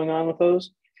explain what's going on with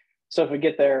those. So if we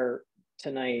get there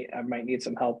tonight, I might need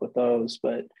some help with those.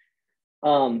 But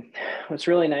what's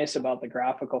really nice about the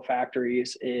graphical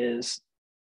factories is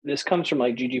this comes from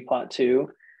like ggplot2.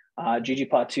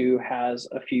 ggplot2 has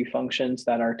a few functions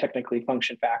that are technically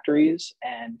function factories,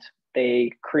 and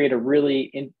they create a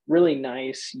really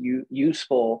nice,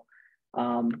 useful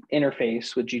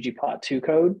interface with ggplot2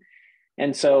 code.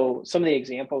 And so some of the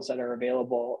examples that are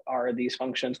available are these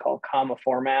functions called comma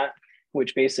format,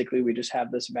 which basically we just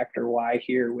have this vector y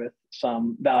here with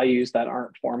some values that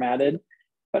aren't formatted.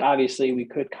 But obviously we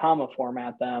could comma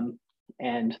format them,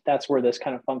 and that's where this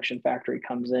kind of function factory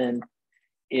comes in,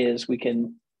 is we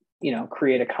can,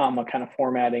 create a comma kind of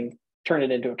formatting, turn it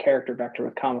into a character vector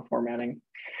with comma formatting.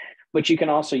 But you can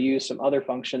also use some other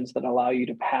functions that allow you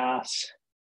to pass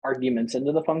arguments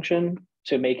into the function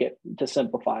to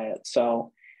simplify it.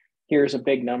 So here's a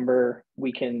big number,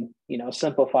 we can,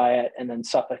 simplify it and then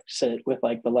suffix it with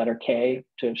like the letter K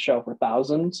to show for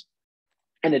thousands.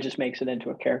 And it just makes it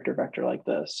into a character vector like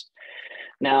this.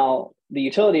 Now, the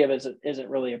utility of it isn't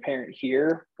really apparent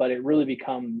here, but it really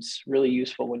becomes really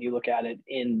useful when you look at it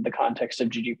in the context of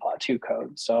ggplot2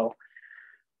 code. So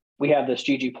we have this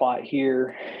ggplot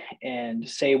here, and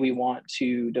say we want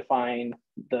to define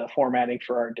the formatting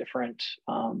for our different,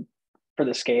 for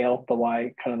the scale, the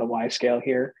Y scale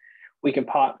here. We can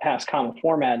pass comma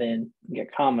format in and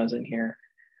get commas in here.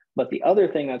 But the other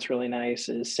thing that's really nice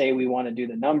is, say we want to do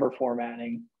the number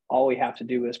formatting, all we have to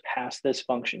do is pass this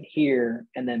function here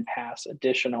and then pass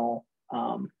additional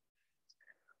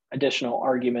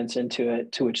arguments into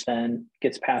it, to which then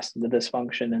gets passed into this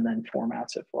function and then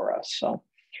formats it for us. So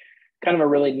kind of a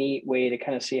really neat way to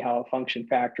kind of see how a function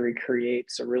factory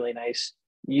creates a really nice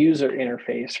user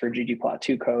interface for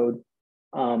ggplot2 code,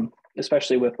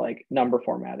 especially with like number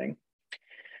formatting.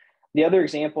 The other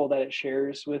example that it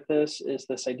shares with this is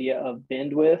this idea of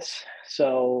bin widths.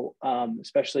 So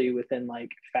especially within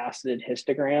like faceted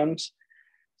histograms.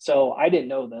 So I didn't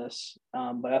know this,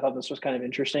 but I thought this was kind of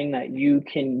interesting that you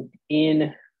can,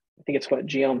 I think it's what,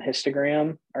 geom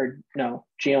histogram, or no,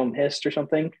 geom hist or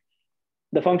something.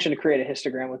 The function to create a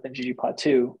histogram within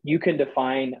ggplot2, you can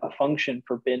define a function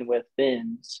for bin width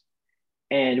bins.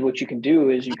 And what you can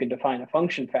do is you can define a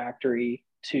function factory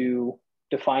to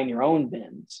define your own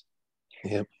bins.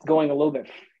 Yep. Going a little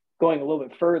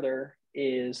bit further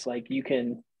is like you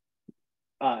can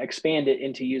expand it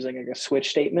into using like a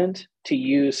switch statement to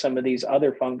use some of these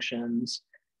other functions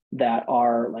that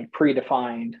are like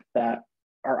predefined, that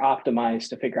are optimized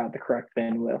to figure out the correct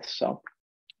bin width. So,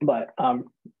 but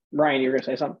Ryan, you're gonna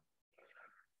say something?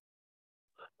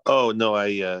 Oh no,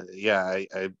 I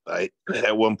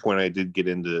at one point I did get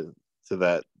into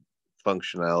that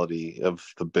functionality of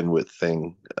the bin width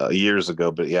thing years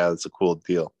ago, but yeah, it's a cool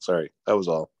deal. Sorry, that was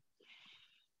all.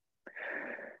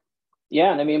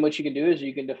 Yeah, and I mean, what you can do is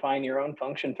you can define your own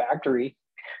function factory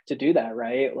to do that,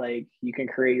 right? Like you can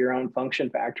create your own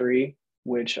function factory,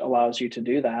 which allows you to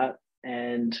do that.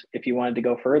 And if you wanted to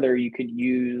go further, you could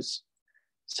use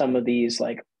some of these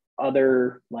like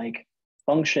other like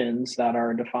functions that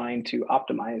are defined to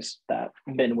optimize that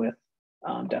bin width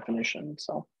definition.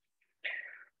 So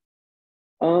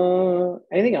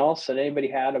anything else that anybody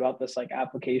had about this like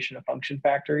application of function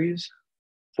factories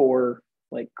for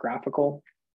like graphical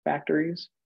factories?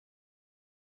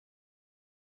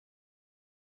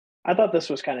 I thought this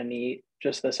was kind of neat,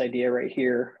 just this idea right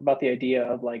here about the idea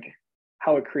of like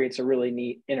how it creates a really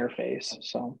neat interface.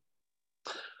 So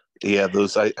yeah,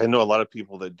 those I know a lot of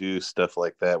people that do stuff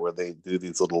like that, where they do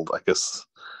these little, I guess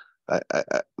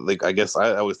I guess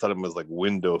I always thought of them as like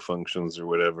window functions or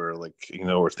whatever, like,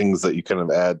 or things that you kind of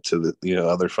add to the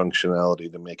other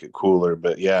functionality to make it cooler.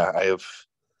 But yeah,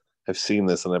 I've seen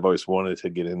this and I've always wanted to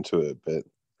get into it, but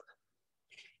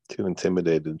too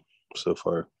intimidated so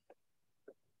far.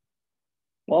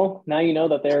 Well, now you know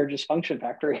that they're just function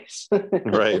factories.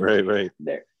 Right.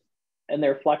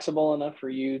 They're flexible enough for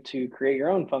you to create your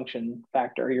own function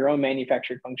factor, your own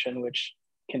manufactured function, which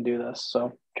can do this.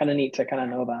 So kind of neat to kind of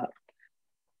know that.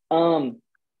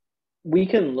 We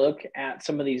can look at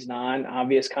some of these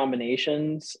non-obvious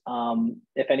combinations.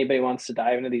 If anybody wants to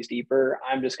dive into these deeper,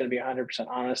 I'm just going to be 100%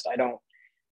 honest. I don't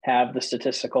have the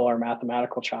statistical or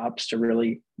mathematical chops to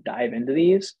really dive into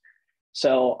these.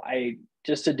 So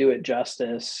just to do it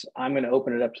justice, I'm going to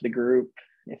open it up to the group.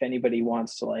 If anybody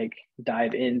wants to like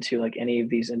dive into like any of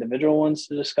these individual ones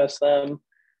to discuss them,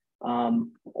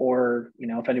 or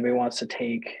if anybody wants to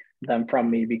take them from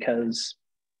me because,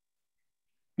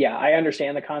 yeah, I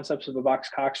understand the concepts of the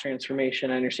box-Cox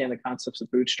transformation. I understand the concepts of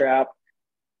Bootstrap.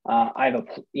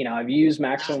 I've used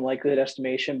maximum likelihood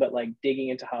estimation, but like digging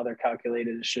into how they're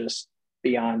calculated is just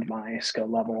beyond my skill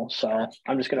level. So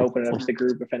I'm just going to open it up to the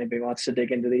group if anybody wants to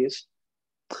dig into these.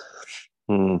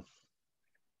 Can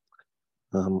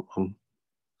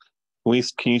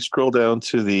you scroll down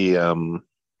to the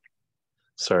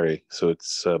sorry, so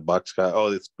it's boxcar.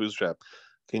 Oh, it's Bootstrap.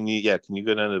 Can you go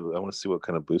down to, I want to see what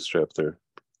kind of Bootstrap they're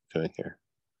doing here.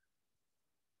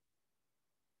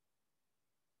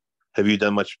 Have you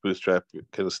done much Bootstrap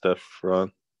kind of stuff,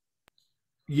 Ron?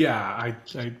 Yeah,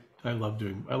 I love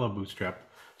Bootstrap.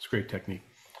 It's a great technique.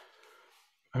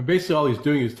 And basically all he's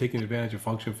doing is taking advantage of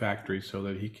function factory so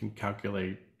that he can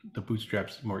calculate the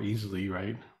bootstraps more easily,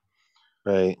 right?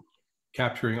 Right.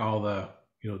 Capturing all the,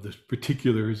 the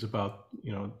particulars about,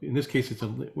 in this case,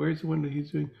 where is the one that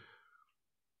he's doing?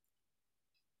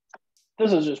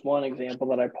 This is just one example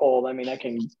that I pulled. I mean, I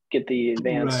can get the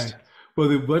advanced. Right. Well,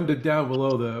 the one down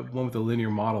below, the one with the linear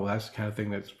model, that's the kind of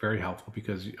thing that's very helpful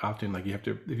because often, like, you have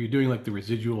to, if you're doing like the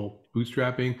residual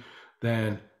bootstrapping,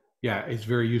 then yeah, it's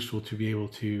very useful to be able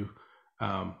to,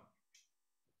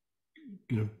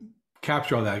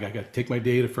 capture all that. I got to take my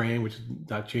data frame, which is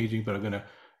not changing, but I'm going to,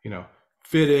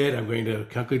 fit it. I'm going to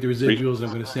calculate the residuals. And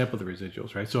I'm going to sample the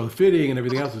residuals, right? So the fitting and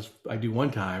everything else is I do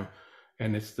one time,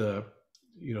 and it's the,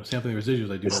 sampling the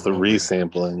residuals I do. It's the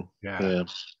resampling. Yeah.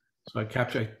 So I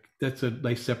capture. That's a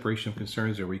nice separation of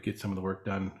concerns there, where you get some of the work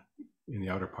done in the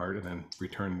outer part, and then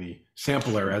return the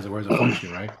sampler as it were as a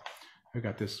function, right? I've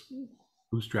got this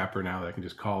bootstrapper now that I can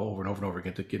just call over and over and over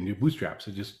again to get new bootstraps.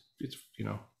 It's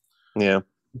yeah,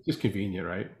 it's just convenient,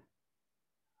 right?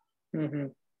 Mm-hmm.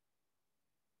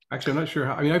 Actually, I'm not sure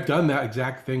how. I mean, I've done that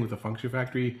exact thing with the function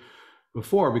factory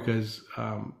before because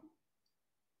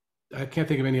I can't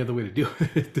think of any other way to do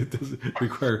it. It doesn't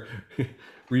require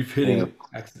refitting.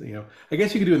 Yeah. I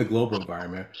guess you could do it in the global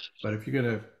environment, but if you're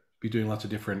going to be doing lots of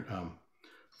different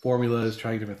formulas,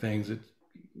 trying different things, you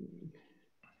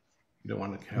don't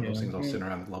want to have those things all sitting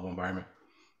around the global environment.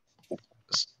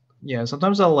 Yeah,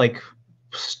 sometimes I'll like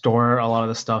store a lot of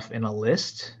the stuff in a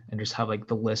list and just have like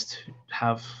the list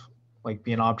have like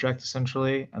be an object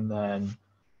essentially, and then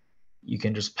you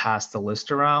can just pass the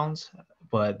list around.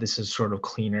 But this is sort of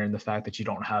cleaner in the fact that you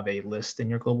don't have a list in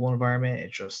your global environment.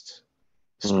 It's just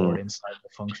stored inside the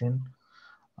function.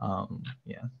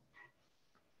 Yeah.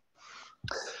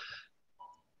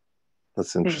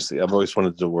 That's interesting. I've always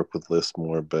wanted to work with lists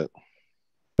more, but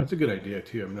that's a good idea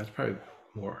too. I mean, that's probably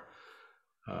more.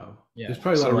 Yeah. There's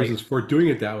probably a lot of reasons for doing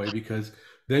it that way, because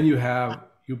then you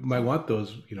might want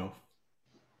those,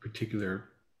 particular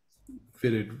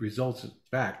fitted results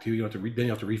back too. You have to then you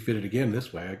have to refit it again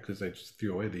this way because I just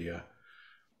threw away the.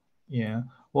 Yeah.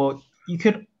 Well,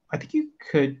 I think you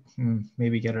could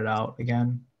maybe get it out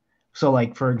again. So,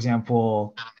 like for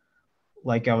example,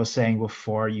 like I was saying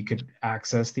before, you could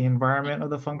access the environment of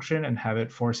the function and have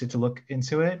it force it to look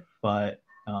into it. But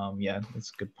yeah,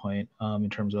 that's a good point.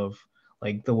 In terms of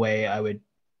like the way I would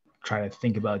try to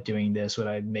think about doing this, would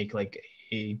I make like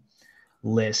a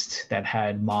list that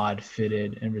had mod,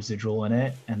 fitted, and residual in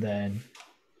it, and then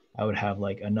I would have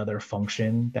like another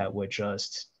function that would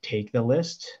just take the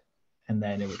list, and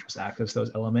then it would just access those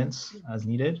elements as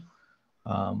needed.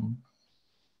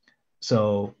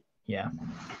 So yeah,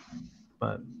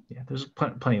 but yeah, there's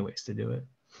plenty of ways to do it.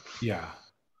 Yeah.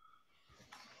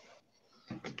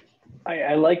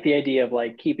 I like the idea of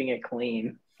like keeping it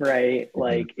clean, right?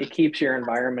 Like it keeps your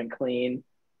environment clean.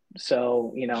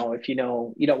 So, if you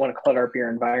don't want to clutter up your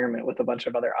environment with a bunch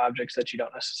of other objects that you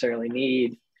don't necessarily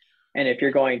need. And if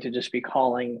you're going to just be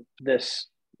calling this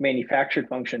manufactured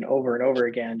function over and over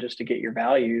again just to get your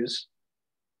values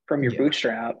from your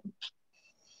bootstrap,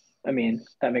 I mean,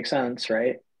 that makes sense,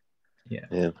 right?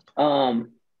 Yeah.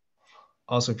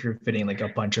 Also, if you're fitting like a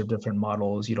bunch of different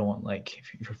models, you don't want like,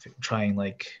 if you're trying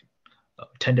like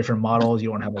 10 different models, you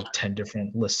don't have like 10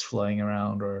 different lists flying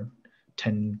around, or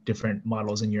 10 different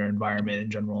models in your environment in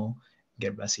general.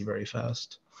 Get messy very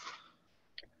fast.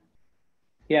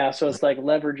 Yeah, so it's like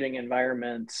leveraging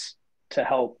environments to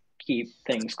help keep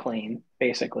things clean,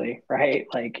 basically, right?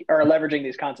 Like, or leveraging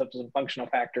these concepts of functional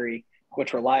factory,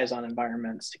 which relies on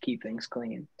environments to keep things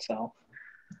clean. So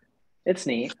it's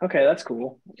neat. Okay, that's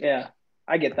cool. Yeah,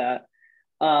 I get that.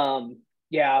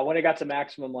 Yeah, when it got to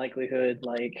maximum likelihood,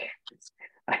 like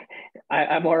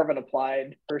I'm more of an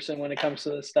applied person when it comes to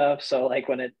this stuff. So like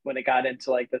when it got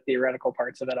into like the theoretical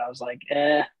parts of it, I was like,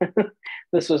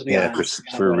 this was beyond,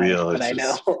 for real. I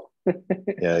know.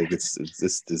 Yeah, it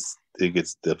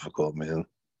gets difficult, man.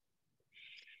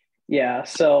 Yeah.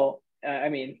 So I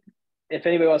mean, if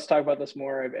anybody wants to talk about this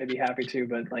more, I'd be happy to,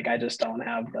 but like, I just don't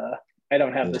have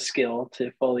the skill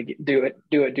to fully do it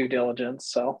due diligence.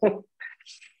 So,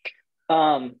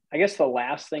 I guess the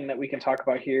last thing that we can talk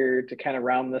about here to kind of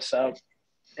round this up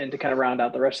and to kind of round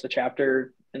out the rest of the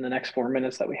chapter in the next 4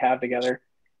 minutes that we have together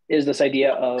is this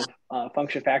idea of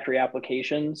function factory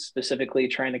applications, specifically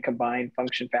trying to combine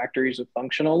function factories with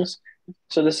functionals.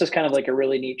 So this is kind of like a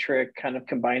really neat trick, kind of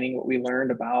combining what we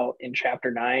learned about in chapter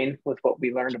 9 with what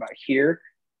we learned about here,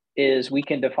 is we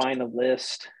can define a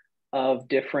list of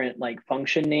different like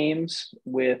function names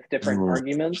with different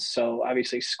arguments. So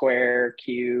obviously square,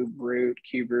 cube root,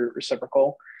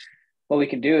 reciprocal. What we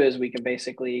can do is we can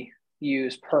basically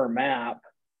use per map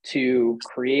to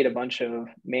create a bunch of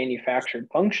manufactured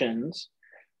functions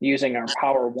using our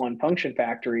power one function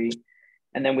factory.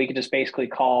 And then we can just basically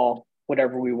call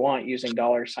whatever we want using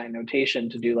 $ notation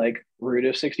to do like root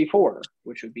of 64,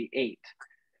 which would be 8.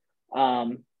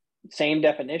 Same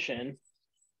definition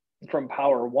from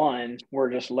power one,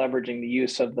 we're just leveraging the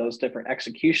use of those different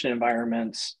execution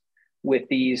environments with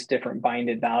these different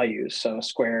binded values. So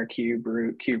square, cube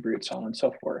root, so on and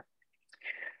so forth.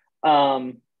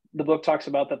 The book talks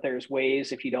about that there's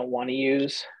ways, if you don't want to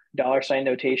use $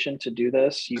 notation to do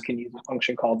this, you can use a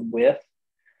function called with,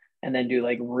 and then do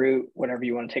like root, whatever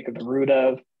you want to take the root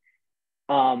of.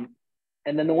 And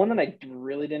then the one that I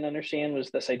really didn't understand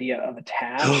was this idea of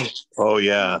attach. Oh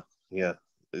yeah. Yeah.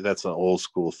 That's an old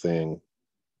school thing.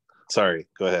 Sorry,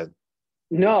 go ahead.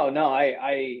 No,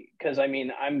 because I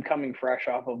mean, I'm coming fresh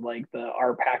off of like the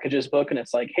R packages book, and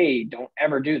it's like, hey, don't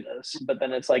ever do this. But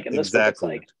then it's like in this book, it's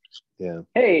like, yeah,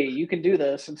 hey, you can do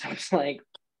this. And so it's like,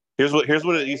 here's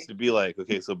what it used to be like.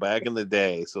 Okay, so back in the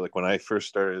day, so like when I first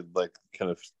started like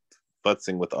kind of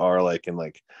futzing with R, like in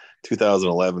like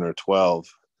 2011 or 12,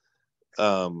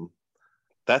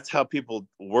 that's how people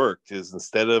worked, is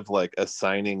instead of like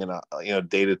assigning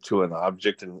data to an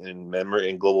object in memory,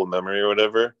 in global memory or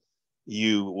whatever,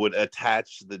 you would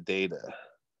attach the data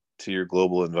to your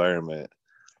global environment,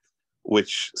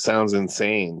 which sounds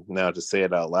insane now to say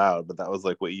it out loud, but that was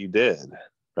like what you did,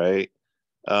 right?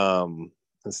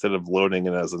 Instead of loading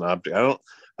it as an object.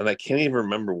 I can't even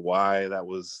remember why that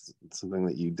was something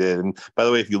that you did. And by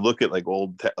the way, if you look at like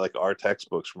old like our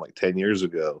textbooks from like 10 years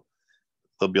ago,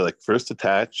 they'll be like, first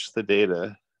attach the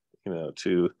data,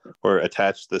 to, or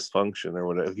attach this function or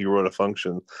whatever. If you wrote a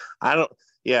function,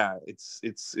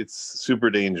 it's super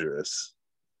dangerous.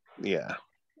 Yeah.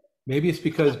 Maybe it's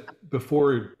because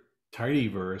before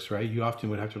tidyverse, right? You often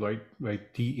would have to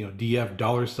write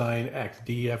df $X,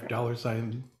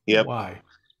 df $Y,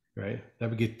 right? That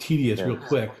would get tedious real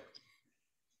quick.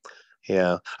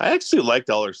 Yeah, I actually like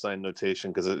 $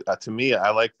 notation because to me, I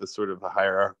like the sort of a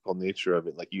hierarchical nature of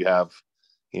it. Like you have,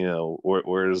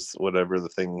 where's whatever the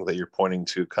thing that you're pointing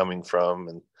to coming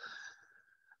from,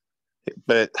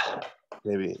 but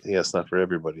maybe it's not for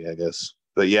everybody, I guess.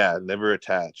 But yeah, never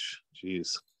attach.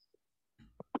 Jeez.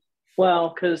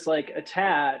 Well, because like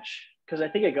attach, because I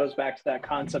think it goes back to that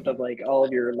concept of like all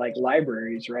of your like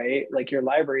libraries, right? Like your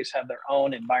libraries have their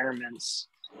own environments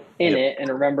in it. And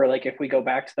remember, like if we go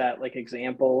back to that like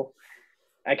example,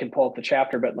 I can pull up the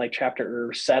chapter, but like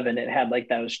chapter 7, it had like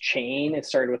those chain. It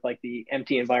started with like the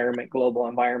empty environment, global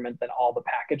environment, then all the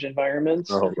package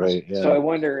environments. Oh, right. Yeah. So I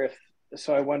wonder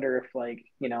if like,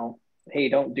 hey,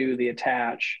 don't do the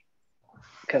attach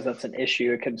because that's an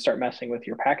issue. It could start messing with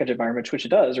your package environments, which it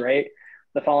does, right?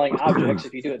 The following objects,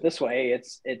 if you do it this way,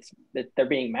 they're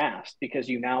being masked because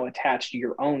you now attached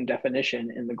your own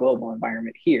definition in the global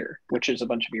environment here, which is a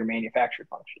bunch of your manufactured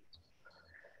functions.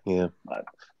 Yeah. But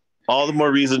all the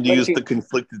more reason to use the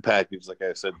conflicted package, like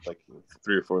I said, like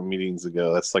 3 or 4 meetings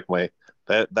ago. That's like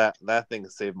that thing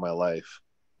saved my life.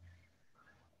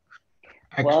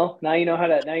 Well, now you know how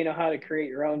to create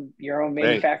your own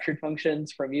manufactured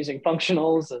functions from using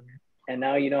functionals, and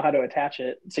now you know how to attach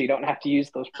it, so you don't have to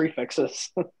use those prefixes.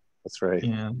 That's right.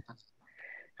 Yeah,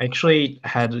 I actually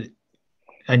had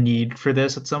a need for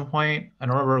this at some point. I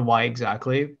don't remember why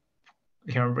exactly.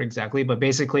 I can't remember exactly, but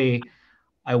basically,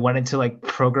 I wanted to like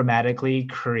programmatically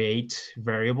create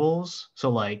variables.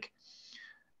 So like,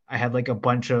 I had like a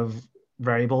bunch of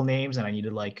variable names, and I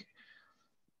needed like,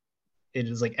 it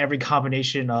is like every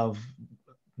combination of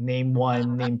name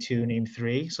 1, name 2, name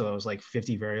 3. So it was like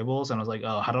 50 variables. And I was like,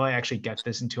 oh, how do I actually get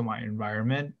this into my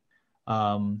environment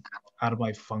out of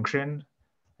my function?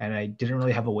 And I didn't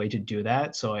really have a way to do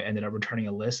that. So I ended up returning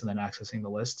a list and then accessing the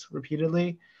list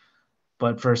repeatedly.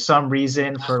 But for some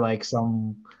reason, for like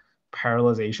some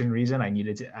parallelization reason, I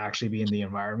needed to actually be in the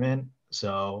environment.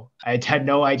 So I had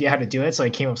no idea how to do it. So I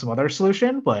came up with some other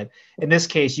solution. But in this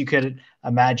case, you could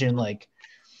imagine like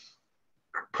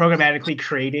programmatically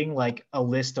creating like a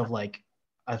list of like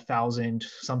 1,000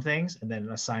 somethings and then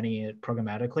assigning it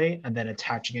programmatically and then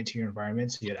attaching it to your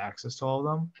environment so you had access to all of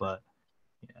them. But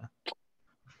yeah.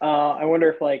 I wonder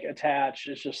if like attach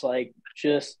is just like,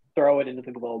 just throw it into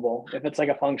the global. If it's like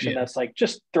a function that's like,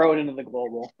 just throw it into the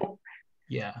global.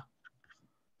 Yeah.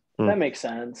 That makes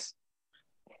sense.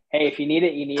 Hey, if you need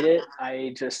it, you need it.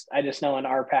 I just know in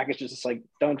our packages, it's like,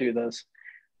 don't do this.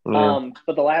 Yeah.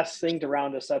 But the last thing to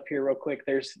round us up here real quick,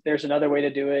 there's another way to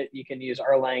do it. You can use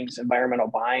Erlang's environmental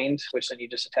bind, which then you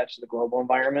just attach to the global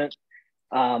environment.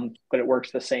 But it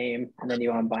works the same, and then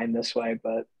you unbind this way.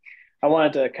 But I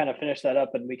wanted to kind of finish that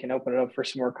up and we can open it up for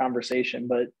some more conversation,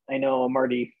 but I know I'm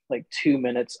already like 2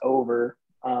 minutes over.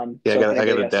 Yeah, So I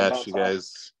gotta dash, you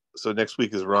guys. So next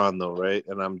week is Ron though, right?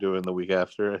 And I'm doing the week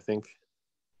after, I think.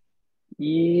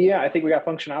 Yeah, I think we got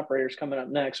function operators coming up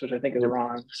next, which I think is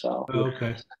Ron. So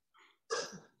Okay.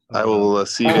 I will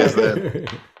see you guys then.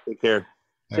 Take care.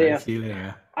 See ya. See you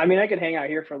later. I mean, I could hang out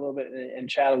here for a little bit and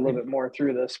chat a little bit more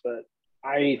through this, but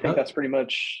I think that's pretty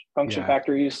much function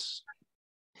factories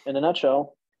in a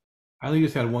nutshell. I only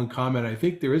just had one comment. I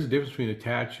think there is a difference between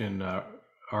attach and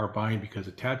rbind, because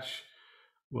attach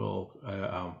will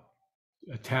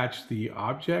attach the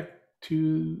object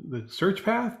to the search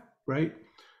path, right?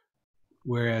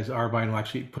 Whereas rbind will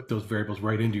actually put those variables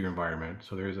right into your environment.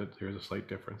 So there's a slight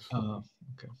difference.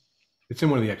 Okay. It's in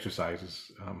one of the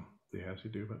exercises they have to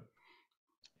do, but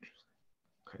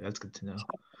okay, that's good to know.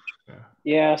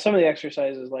 Yeah, some of the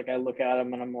exercises, like I look at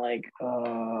them and I'm like,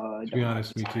 to be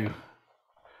honest, me too.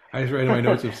 I just read in my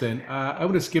notes of saying, I'm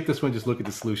going to skip this one, just look at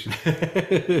the solution.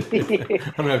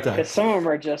 I don't have time. Some of them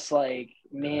are just like,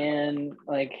 man,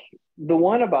 like the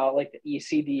one about like the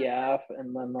ECDF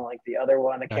and then the other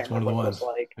one, I can't remember what it was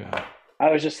like. Yeah. I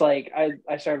was just like,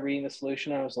 I started reading the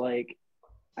solution. I was like,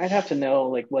 I'd have to know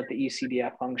like what the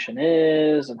ECDF function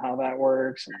is and how that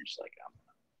works. And I'm just like,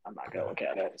 I'm not going to look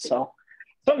at it. So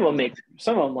some of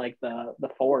them like the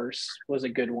force was a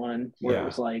good one where it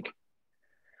was like,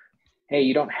 hey,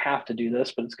 you don't have to do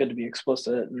this, but it's good to be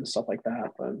explicit and stuff like that.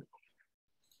 But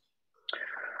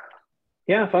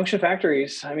yeah, function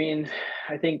factories. I mean,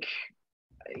 I think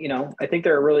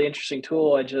they're a really interesting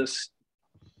tool. I just,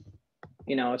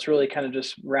 it's really kind of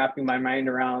just wrapping my mind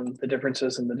around the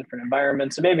differences in the different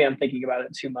environments. And maybe I'm thinking about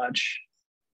it too much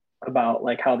about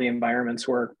like how the environments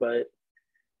work, but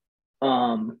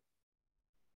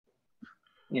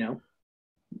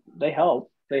they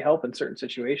help in certain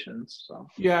situations. So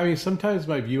yeah, I mean, sometimes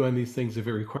my view on these things, if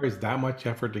it requires that much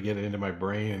effort to get it into my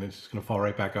brain and it's just going to fall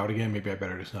right back out again, maybe I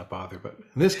better just not bother. But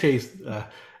in this case,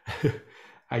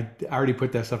 I already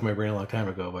put that stuff in my brain a long time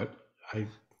ago, but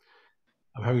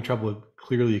I'm having trouble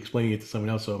clearly explaining it to someone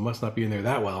else, so it must not be in there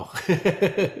that well.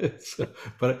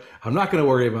 But I'm not going to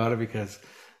worry about it, because as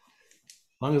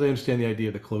long as I understand the idea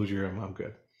of the closure, I'm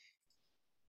good.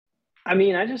 I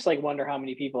mean, I just like wonder how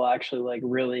many people actually like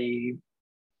really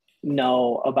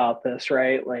know about this,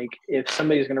 right? Like if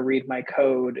somebody's going to read my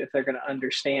code, if they're going to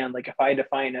understand, like if I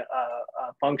define a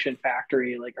function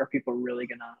factory, like are people really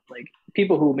going to, like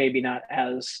people who maybe not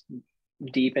as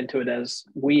deep into it as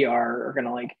we are going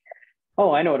to like,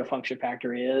 oh, I know what a function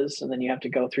factory is. And then you have to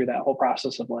go through that whole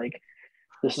process of like,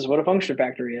 this is what a function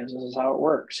factory is. This is how it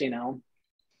works,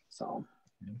 So.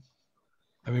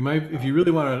 I mean, if you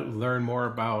really want to learn more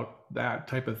about that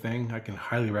type of thing, I can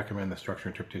highly recommend the Structure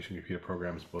Interpretation of Computer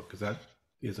Programs book, because that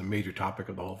is a major topic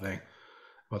of the whole thing,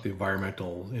 about the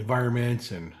environments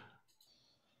and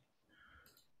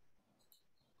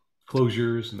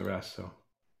closures and the rest. So,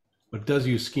 but it does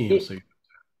use schemes, so you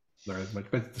learn as much.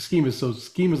 But the scheme is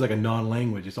like a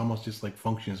non-language. It's almost just like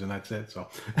functions, and that's it. So.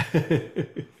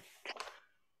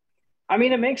 I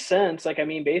mean, it makes sense. Like, I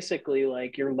mean, basically,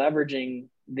 like you're leveraging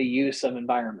the use of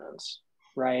environments,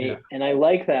 right? Yeah. And I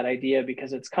like that idea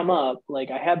because it's come up.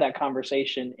 Like I had that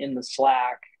conversation in the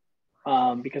Slack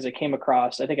because it came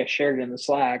across, I think I shared it in the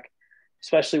Slack,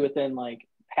 especially within like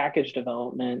package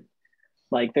development.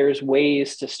 Like there's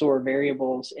ways to store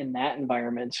variables in that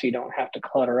environment so you don't have to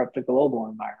clutter up the global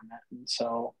environment. And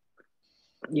so,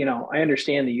 I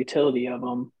understand the utility of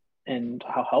them and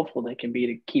how helpful they can be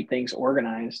to keep things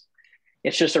organized.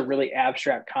 It's just a really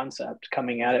abstract concept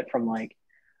coming at it from like,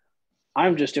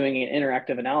 I'm just doing an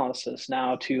interactive analysis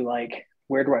now to like,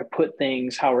 where do I put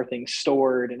things? How are things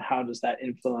stored? And how does that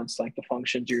influence like the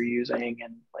functions you're using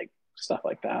and like stuff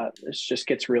like that? It just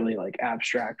gets really like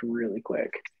abstract really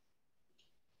quick.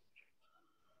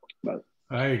 But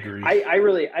I agree.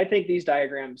 I think these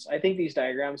diagrams,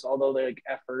 although they're like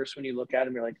at first when you look at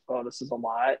them, you're like, oh, this is a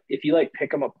lot. If you like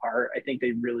pick them apart, I think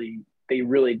they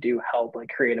really do help like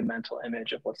create a mental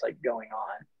image of what's like going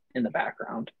on in the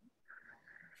background.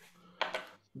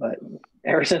 But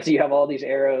ever since you have all these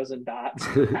arrows and dots,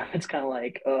 it's kind of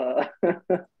like,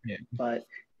 Yeah. But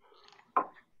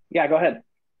yeah, go ahead.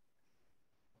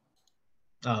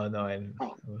 Oh no, I didn't.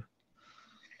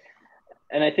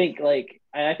 And I think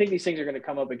these things are going to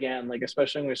come up again, like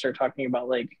especially when we start talking about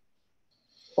like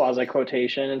quasi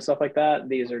quotation and stuff like that.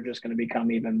 These are just going to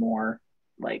become even more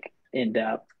like in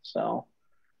depth. So,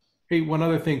 hey, one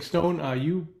other thing, Stone,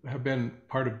 you have been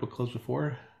part of book clubs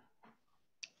before.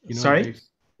 You know, Sorry?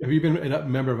 have you been a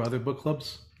member of other book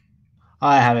clubs?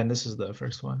 I haven't. This is the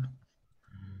first one.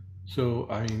 So,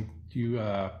 I mean, do you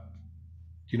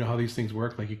know how these things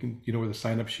work? Like you know where the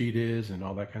sign-up sheet is and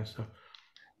all that kind of stuff?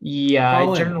 Yeah, I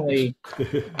Colin. generally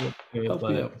Help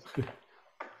me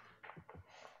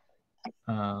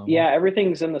out. Yeah,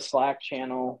 everything's in the Slack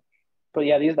channel. But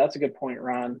yeah, that's a good point,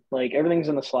 Ron. Like everything's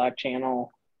in the Slack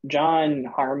channel. John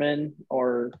Harmon,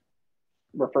 or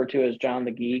referred to as John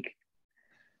the Geek,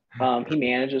 he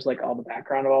manages like all the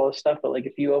background of all this stuff. But like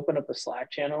if you open up the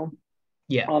Slack channel,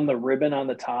 yeah, on the ribbon on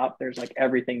the top, there's like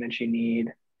everything that you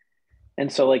need.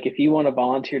 And so like if you want to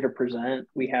volunteer to present,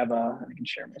 we have I can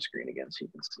share my screen again so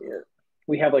you can see it.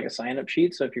 We have like a sign-up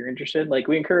sheet. So if you're interested, like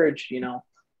we encourage,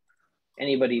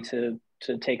 anybody to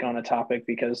take on a topic,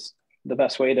 because the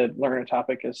best way to learn a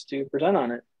topic is to present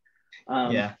on it.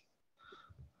 Yeah.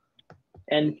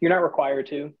 And you're not required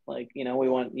to, like, we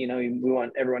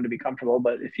want everyone to be comfortable,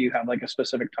 but if you have like a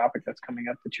specific topic that's coming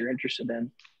up that you're interested in,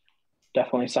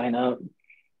 definitely sign up.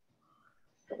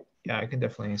 Yeah, I can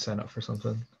definitely sign up for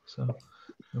something. So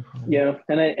no problem. Yeah.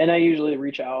 And I usually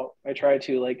reach out. I try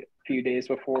to like a few days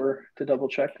before to double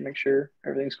check to make sure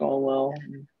everything's going well.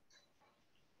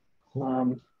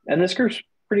 Cool. And this group's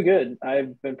pretty good.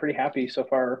 I've been pretty happy so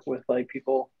far with like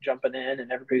people jumping in,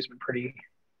 and everybody's been pretty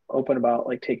open about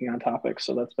like taking on topics.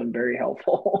 So that's been very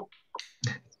helpful.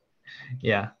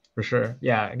 Yeah, for sure.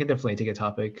 Yeah, I can definitely take a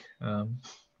topic or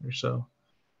so.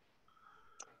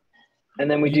 And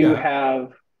then we do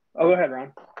have, go ahead,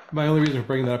 Ron. My only reason for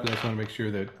bringing that up is I just want to make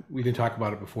sure that we didn't talk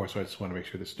about it before. So I just want to make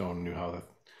sure that Stone knew how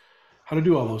to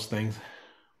do all those things.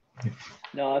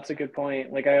 No, that's a good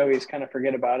point. Like I always kind of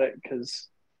forget about it because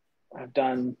I've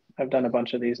done a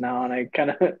bunch of these now, and I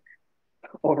kind of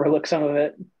overlook some of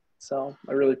it. So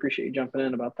I really appreciate you jumping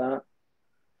in about that.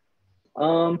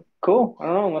 Cool. I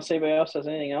don't know, unless anybody else has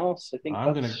anything else. I think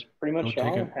that's pretty much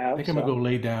all I have. I think I'm gonna go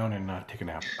lay down and take a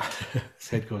nap. This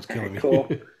head goes killing me. Cool.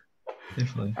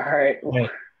 Definitely. All right.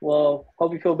 Well,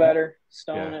 hope you feel better,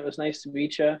 Stone. It was nice to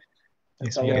meet you.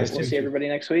 Thanks, We'll see everybody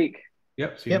next week.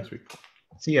 Yep. See you next week.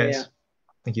 See you guys. Yeah.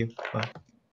 Thank you. Bye.